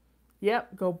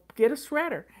 Yep, go get a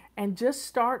shredder and just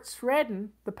start shredding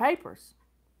the papers.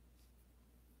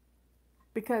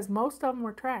 Because most of them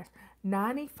are trash.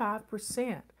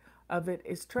 95% of it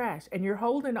is trash. And you're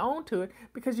holding on to it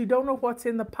because you don't know what's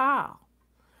in the pile.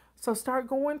 So start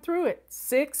going through it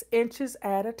 6 inches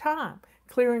at a time.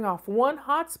 Clearing off one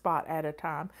hot spot at a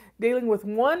time. Dealing with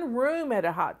one room at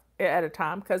a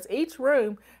time, because each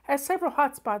room has several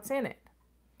hot spots in it.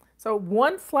 So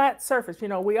one flat surface. You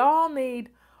know, we all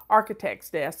need architect's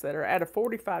desks that are at a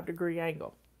 45-degree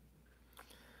angle.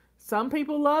 Some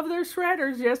people love their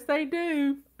shredders. Yes, they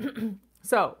do.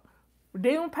 So, we're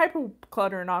dealing with paper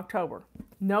clutter in October.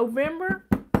 November,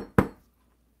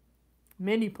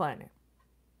 menu planning.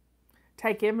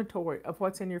 Take inventory of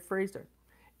what's in your freezer.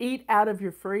 Eat out of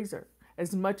your freezer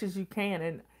as much as you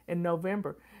can in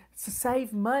November to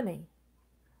save money,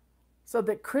 so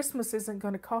that Christmas isn't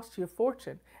going to cost you a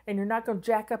fortune and you're not going to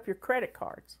jack up your credit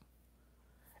cards.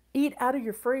 Eat out of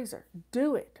your freezer.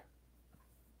 Do it.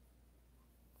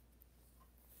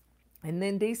 And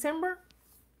then December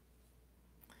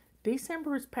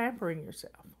is pampering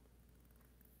yourself.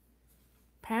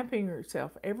 Pampering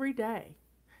yourself every day.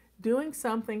 Doing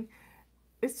something.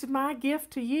 It's my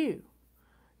gift to you.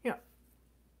 You know,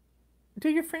 do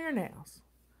your fingernails.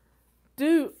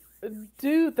 Do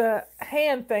the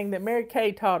hand thing that Mary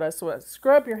Kay taught us. Was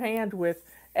scrub your hand with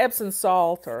Epsom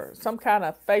salt or some kind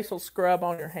of facial scrub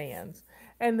on your hands.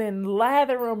 And then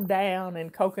lather them down in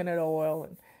coconut oil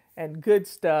and good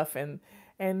stuff, and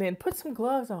then put some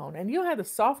gloves on, and you'll have the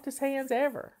softest hands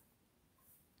ever.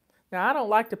 Now, I don't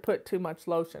like to put too much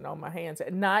lotion on my hands.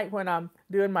 At night when I'm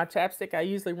doing my chapstick, I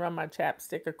usually run my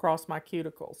chapstick across my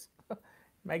cuticles.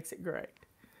 Makes it great.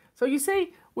 So you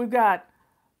see, we've got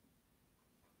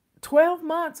 12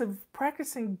 months of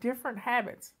practicing different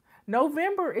habits.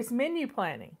 November is menu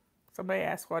planning. Somebody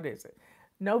asked, what is it?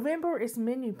 November is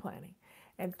menu planning.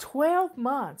 And 12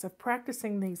 months of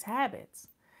practicing these habits.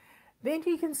 Then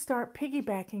you can start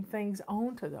piggybacking things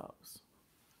onto those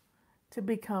to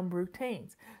become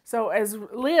routines. So as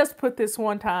Liz put this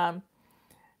one time,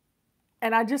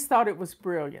 and I just thought it was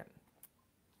brilliant.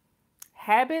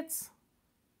 Habits,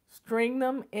 string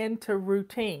them into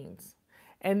routines,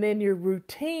 and then your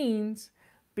routines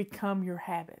become your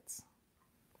habits.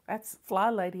 That's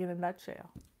FlyLady in a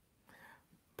nutshell.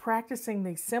 Practicing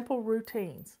these simple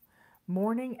routines,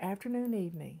 morning, afternoon,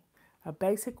 evening, a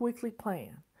basic weekly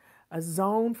plan, a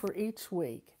zone for each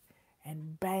week,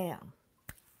 and bam,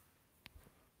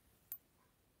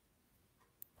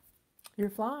 you're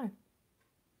flying.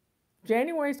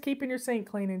 January is keeping your sink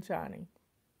clean and shiny.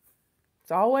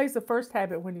 It's always the first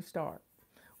habit when you start.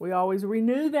 We always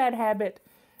renew that habit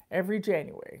every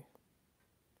January.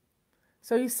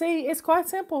 So you see, it's quite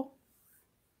simple.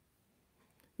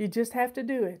 You just have to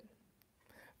do it.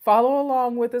 Follow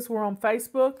along with us. We're on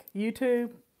Facebook,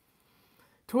 YouTube,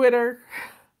 Twitter,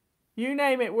 you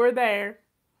name it, we're there.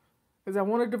 Because I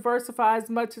want to diversify as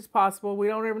much as possible. We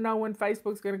don't ever know when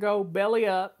Facebook's going to go belly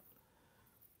up.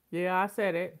 Yeah, I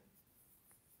said it.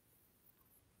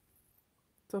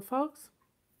 So folks,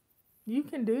 you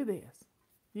can do this.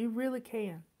 You really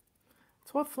can.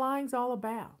 It's what flying's all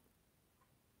about.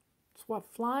 It's what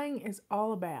flying is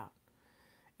all about.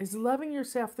 Is loving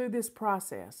yourself through this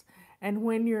process. And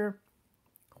when your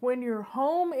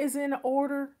home is in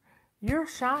order, you're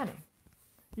shining.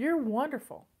 You're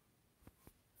wonderful.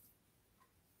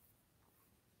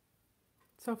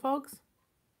 So folks,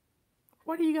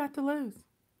 what do you got to lose?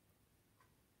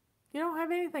 You don't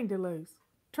have anything to lose.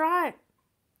 Try it.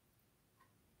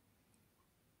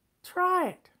 Try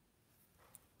it.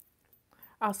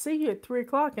 I'll see you at 3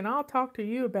 o'clock and I'll talk to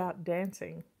you about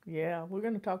dancing. Yeah, we're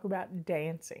going to talk about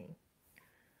dancing.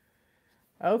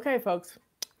 Okay, folks.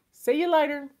 See you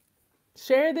later.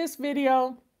 Share this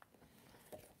video.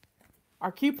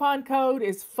 Our coupon code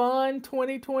is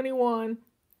FUN2021.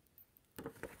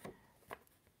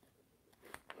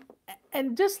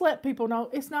 And just let people know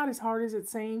it's not as hard as it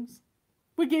seems.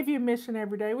 We give you a mission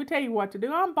every day. We tell you what to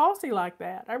do. I'm bossy like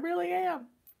that. I really am.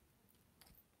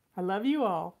 I love you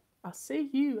all. I'll see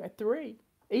you at 3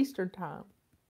 Eastern Time.